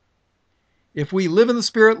lusts. If we live in the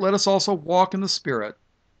Spirit, let us also walk in the Spirit.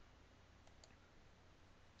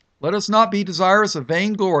 Let us not be desirous of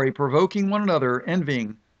vainglory, provoking one another,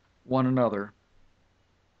 envying one another.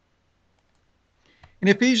 In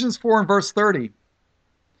Ephesians 4 and verse 30,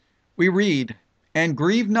 we read, and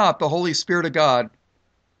grieve not the Holy Spirit of God,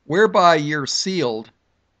 whereby ye are sealed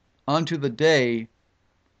unto the day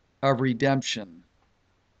of redemption.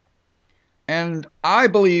 And I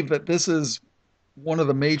believe that this is one of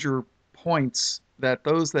the major points that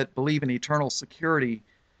those that believe in eternal security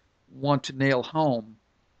want to nail home.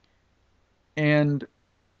 And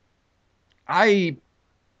I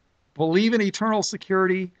believe in eternal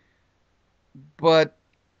security, but,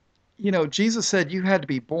 Jesus said you had to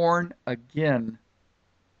be born again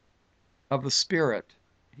of the Spirit.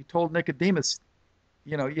 He told Nicodemus,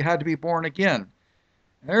 you had to be born again.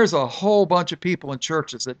 There's a whole bunch of people in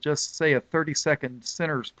churches that just say a 30-second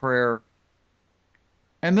sinner's prayer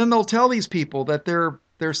And then they'll tell these people that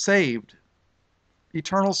they're saved,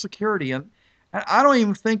 eternal security, and I don't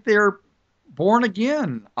even think they're born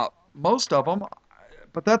again. Most of them,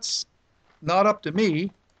 but that's not up to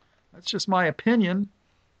me. That's just my opinion.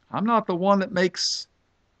 I'm not the one that makes,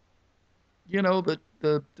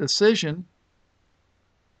 the decision.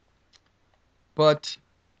 But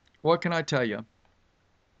what can I tell you?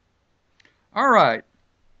 All right.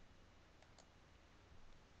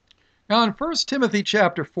 Now in 1 Timothy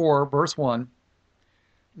chapter 4, verse 1,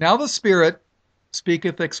 now the Spirit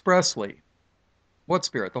speaketh expressly. What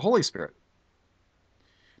Spirit? The Holy Spirit.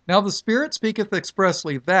 Now the Spirit speaketh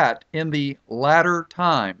expressly that in the latter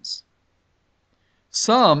times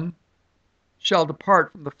some shall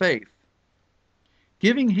depart from the faith,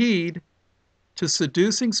 giving heed to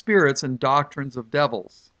seducing spirits and doctrines of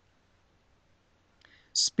devils,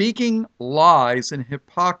 speaking lies and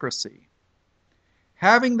hypocrisy,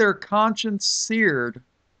 having their conscience seared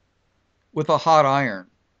with a hot iron.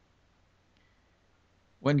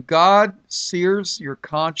 When God sears your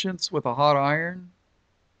conscience with a hot iron,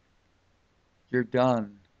 you're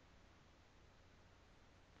done.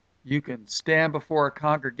 You can stand before a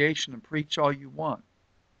congregation and preach all you want.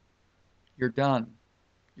 You're done.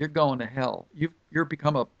 You're going to hell. You're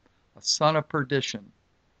become a son of perdition.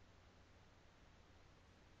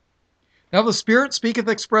 Now the Spirit speaketh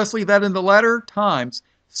expressly that in the latter times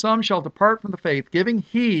some shall depart from the faith, giving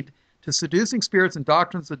heed to seducing spirits and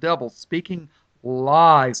doctrines of the devil, speaking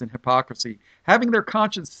lies and hypocrisy, having their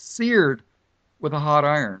conscience seared with a hot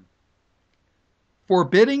iron,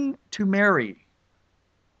 forbidding to marry.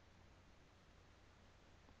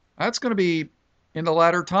 That's going to be in the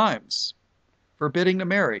latter times, forbidding to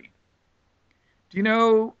marry. Do you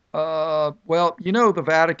know, the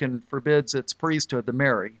Vatican forbids its priesthood to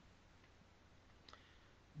marry.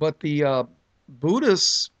 But the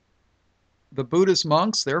Buddhist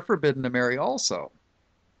monks, they're forbidden to marry also.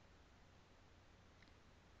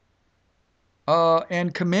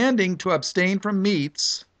 And commanding to abstain from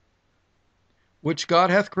meats which God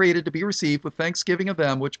hath created to be received with thanksgiving of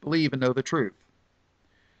them which believe and know the truth.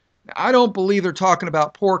 Now, I don't believe they're talking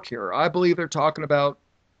about pork here. I believe they're talking about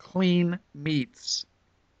clean meats.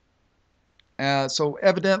 So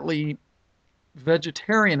evidently,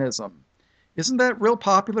 vegetarianism. Isn't that real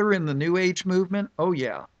popular in the New Age movement? Oh,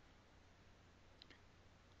 yeah.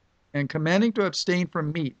 And commanding to abstain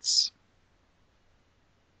from meats.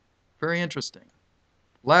 Very interesting.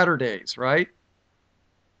 Latter days, right?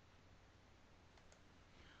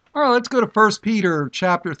 All right, let's go to 1 Peter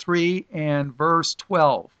chapter 3 and verse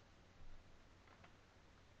 12.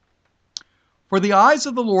 For the eyes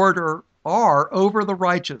of the Lord are over the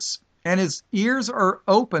righteous, and his ears are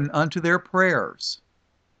open unto their prayers.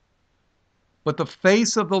 But the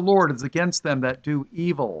face of the Lord is against them that do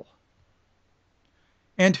evil.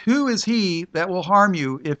 And who is he that will harm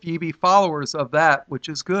you if ye be followers of that which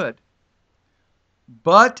is good?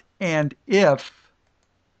 But and if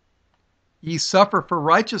ye suffer for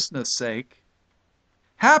righteousness' sake,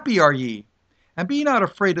 happy are ye, and be not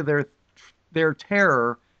afraid of their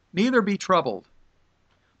terror, neither be troubled.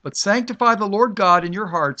 But sanctify the Lord God in your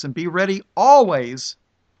hearts, and be ready always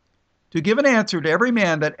to give an answer to every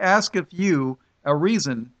man that asketh you a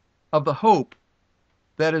reason of the hope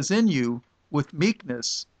that is in you with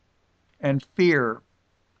meekness and fear.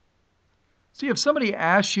 See, if somebody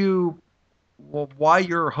asks you, well, why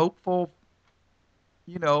you're hopeful,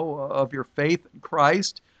 of your faith in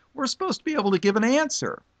Christ, we're supposed to be able to give an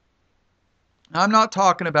answer. Now, I'm not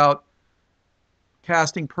talking about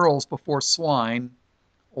casting pearls before swine,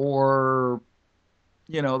 or,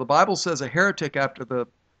 the Bible says a heretic after the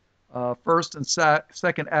first and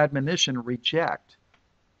second admonition reject.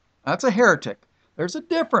 That's a heretic. There's a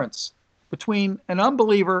difference between an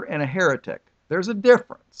unbeliever and a heretic. There's a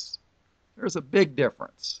difference. There's a big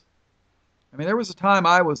difference. I mean, there was a time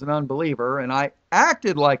I was an unbeliever and I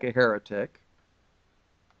acted like a heretic,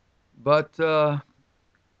 but the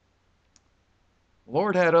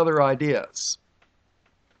Lord had other ideas.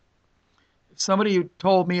 If somebody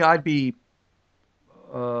told me I'd be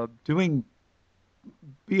a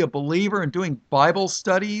believer and doing Bible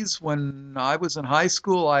studies when I was in high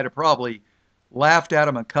school, I'd have probably laughed at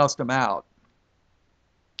him and cussed him out.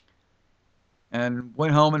 And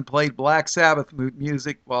went home and played Black Sabbath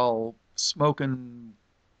music while smoking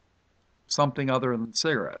something other than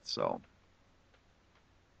cigarettes.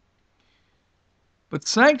 But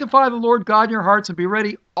sanctify the Lord God in your hearts, and be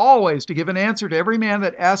ready always to give an answer to every man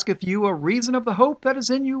that asketh you a reason of the hope that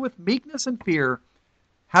is in you with meekness and fear,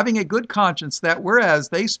 having a good conscience, that whereas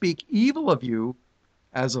they speak evil of you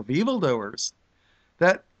as of evildoers,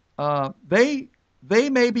 that they they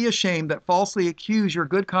may be ashamed that falsely accuse your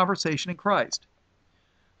good conversation in Christ.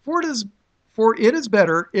 For it is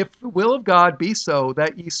better, if the will of God be so,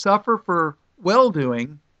 that ye suffer for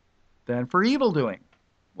well-doing than for evil-doing.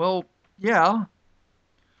 Well, yeah.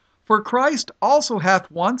 For Christ also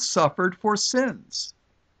hath once suffered for sins,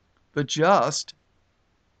 the just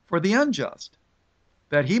for the unjust,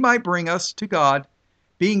 that he might bring us to God,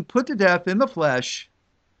 being put to death in the flesh,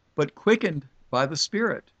 but quickened by the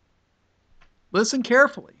Spirit. Listen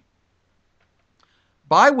carefully.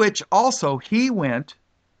 By which also he went,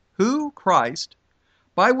 who? Christ,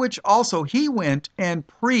 by which also he went and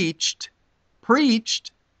preached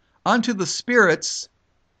unto the spirits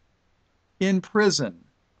in prison.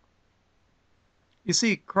 You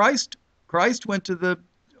see, Christ went to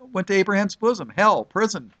Abraham's bosom, hell,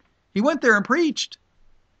 prison. He went there and preached.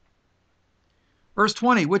 Verse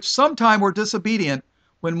 20, which sometime were disobedient,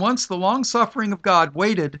 when once the long suffering of God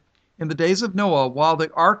waited in the days of Noah, while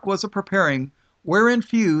the ark was a preparing, wherein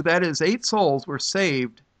few, that is, 8 souls, were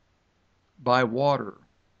saved by water.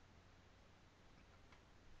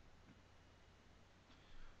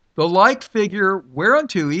 The like figure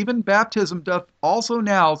whereunto even baptism doth also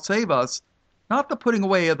now save us, not the putting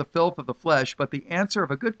away of the filth of the flesh, but the answer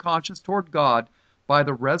of a good conscience toward God by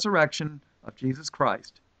the resurrection of Jesus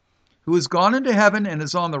Christ, who is gone into heaven and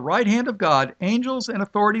is on the right hand of God, angels and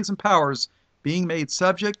authorities and powers being made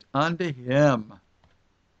subject unto him.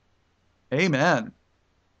 Amen.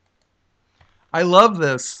 I love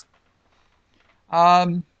this.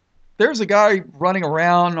 There's a guy running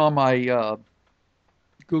around on my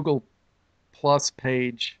Google Plus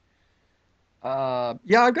page. Yeah,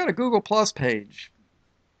 I've got a Google Plus page.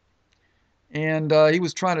 And he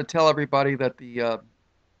was trying to tell everybody that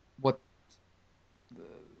what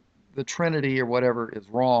the Trinity or whatever is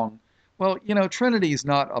wrong. Well, you know, Trinity is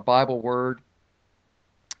not a Bible word,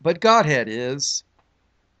 but Godhead is.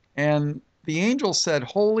 And the angel said,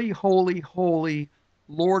 Holy, holy, holy,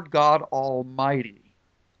 Lord God Almighty.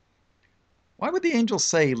 Why would the angel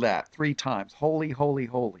say that 3 times? Holy, holy,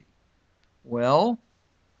 holy. Well,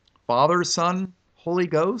 Father, Son, Holy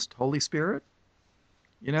Ghost, Holy Spirit.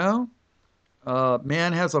 You know,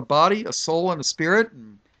 man has a body, a soul, and a spirit,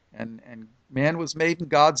 and man was made in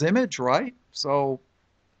God's image, right? So,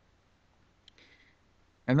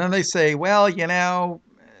 and then they say, well, you know,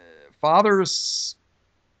 Father's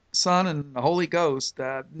Son and the Holy Ghost.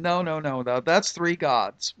 No, that's 3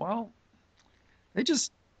 gods. Well, they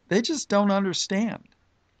just don't understand,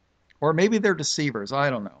 or maybe they're deceivers. I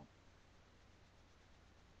don't know.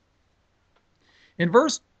 In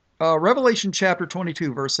Revelation chapter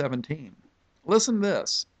 22, verse 17, listen to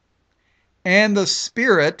this. And the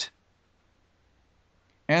Spirit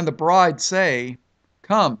and the bride say,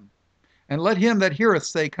 Come. And let him that heareth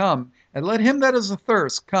say, Come. And let him that is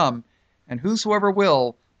athirst come. And whosoever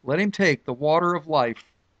will, let him take the water of life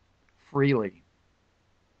freely.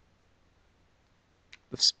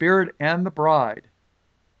 The Spirit and the bride.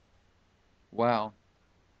 Wow.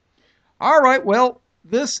 All right, well,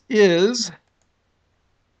 this is,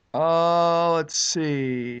 let's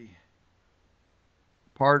see,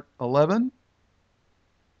 part 11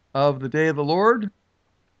 of the Day of the Lord.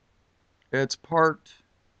 It's part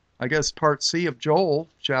C of Joel,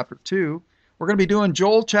 chapter 2. We're going to be doing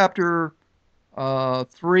Joel chapter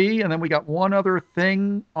 3, and then we got one other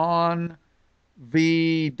thing on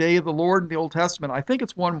the Day of the Lord in the Old Testament. I think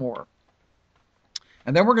it's one more.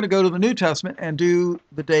 And then we're going to go to the New Testament and do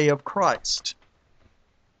the Day of Christ.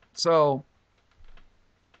 So,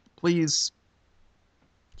 please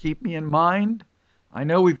keep me in mind. I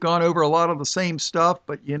know we've gone over a lot of the same stuff,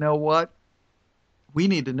 but you know what? We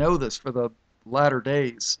need to know this for the latter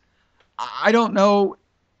days. I don't know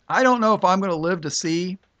if I'm going to live to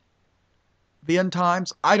see the end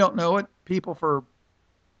times. I don't know it. People for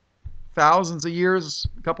thousands of years,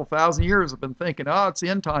 a couple thousand years, have been thinking, oh, it's the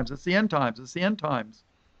end times, it's the end times, it's the end times.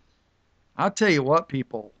 I'll tell you what,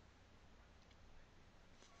 people,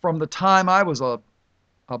 from the time I was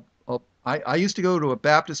I used to go to a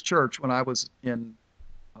Baptist church when I was in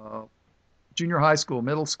junior high school,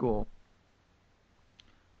 middle school.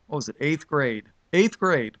 What was it, 8th grade? 8th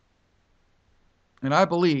grade. And I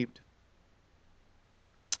believed.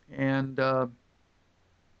 And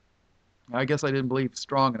I guess I didn't believe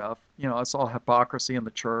strong enough. You know, I saw hypocrisy in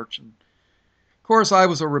the church. And of course, I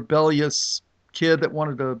was a rebellious kid that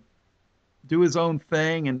wanted to do his own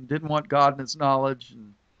thing and didn't want God and his knowledge.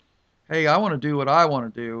 And hey, I want to do what I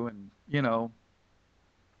want to do. And, you know,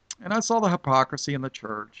 and I saw the hypocrisy in the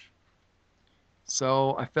church.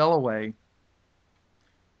 So I fell away.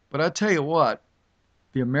 But I tell you what,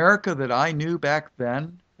 the America that I knew back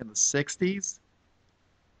then in the 60s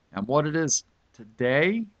and what it is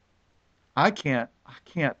today, I can't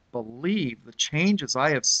believe the changes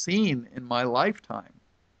I have seen in my lifetime.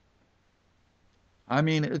 I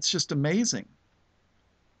mean, it's just amazing.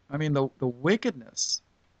 I mean, the wickedness.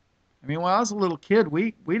 I mean, when I was a little kid,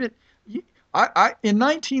 we did. I in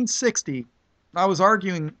 1960, I was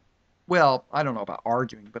arguing. Well, I don't know about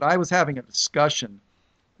arguing, but I was having a discussion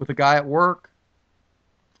with a guy at work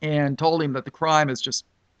and told him that the crime has just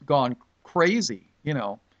gone crazy, you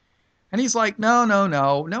know. And he's like, no, no,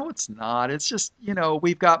 no, no, it's not. It's just,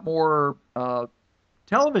 we've got more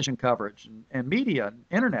television coverage and media and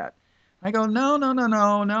internet. I go, no, no, no,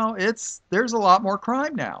 no, no. There's a lot more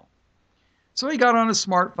crime now. So he got on his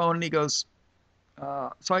smartphone and he goes,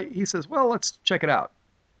 he says, well, let's check it out.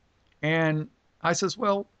 And I says,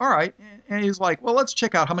 well, all right. And he's like, well, let's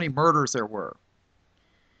check out how many murders there were.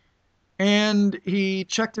 And he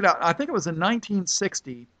checked it out. I think it was in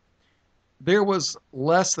 1960. There was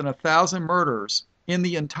less than 1,000 murders in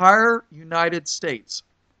the entire United States,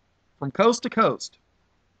 from coast to coast.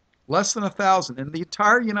 Less than 1,000 in the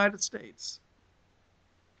entire United States.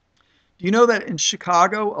 Do you know that in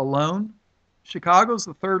Chicago alone, Chicago's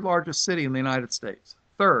the third largest city in the United States.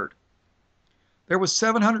 Third. There was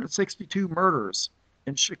 762 murders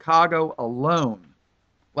in Chicago alone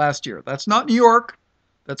last year. That's not New York.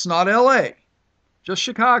 That's not LA. Just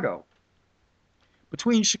Chicago.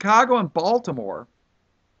 Between Chicago and Baltimore,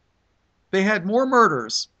 they had more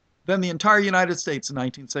murders than the entire United States in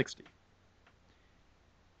 1960.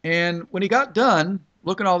 And when he got done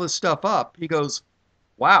looking all this stuff up, he goes,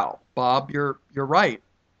 "Wow, Bob, you're right.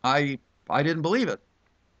 I didn't believe it."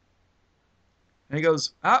 And he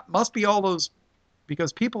goes, "Must be all those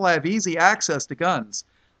because people have easy access to guns."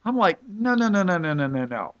 I'm like, "No, no, no, no, no, no, no,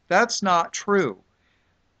 no. That's not true."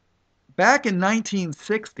 Back in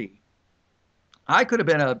 1960, I could have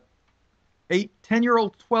been a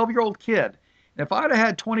 10-year-old, 12-year-old kid. And if I'd have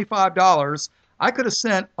had $25, I could have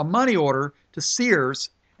sent a money order to Sears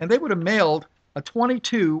and they would have mailed a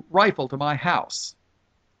 .22 rifle to my house.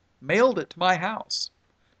 Mailed it to my house.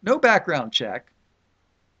 No background check.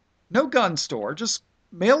 No gun store. Just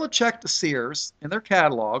mail a check to Sears in their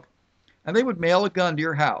catalog and they would mail a gun to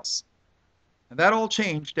your house. And that all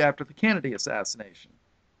changed after the Kennedy assassination.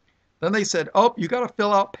 Then they said, "Oh, you got to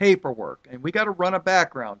fill out paperwork, and we got to run a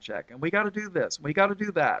background check, and we got to do this, and we got to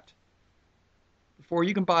do that before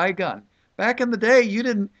you can buy a gun." Back in the day, you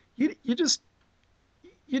didn't. You just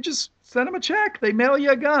send them a check. They mail you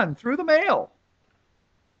a gun through the mail.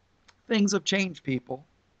 Things have changed, people.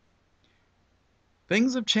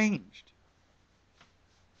 Things have changed.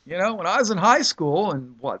 When I was in high school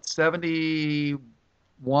in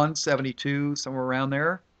 71, 72, somewhere around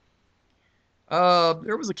there.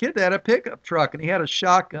 There was a kid that had a pickup truck and he had a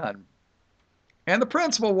shotgun. And the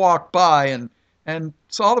principal walked by and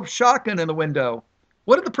saw the shotgun in the window.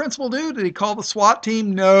 What did the principal do? Did he call the SWAT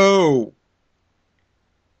team? No.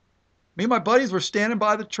 Me and my buddies were standing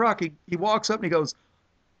by the truck. He walks up and he goes,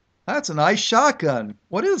 "That's a nice shotgun.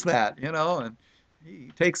 What is that?" And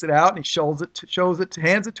he takes it out and he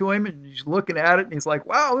hands it to him, and he's looking at it and he's like,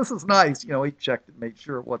 "Wow, this is nice." He checked it, made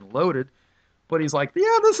sure it wasn't loaded. But he's like,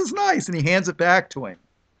 "Yeah, this is nice." And he hands it back to him.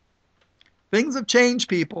 Things have changed,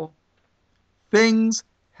 people. Things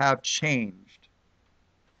have changed.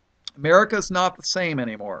 America's not the same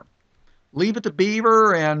anymore. Leave it to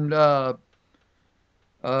Beaver and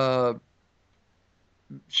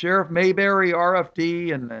Sheriff Mayberry,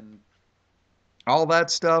 RFD, and all that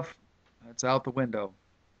stuff. That's out the window.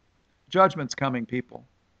 Judgment's coming, people.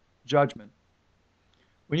 Judgment.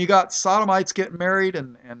 When you got sodomites getting married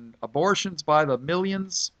and abortions by the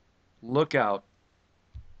millions, look out.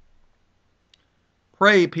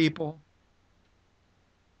 Pray, people.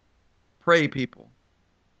 Pray, people.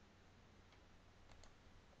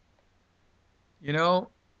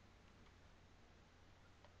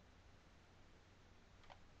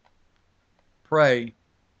 Pray.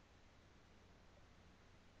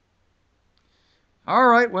 All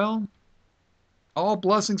right, well, all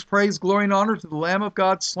blessings, praise, glory, and honor to the Lamb of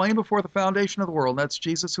God slain before the foundation of the world. That's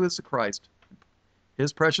Jesus who is the Christ.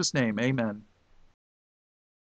 His precious name. Amen.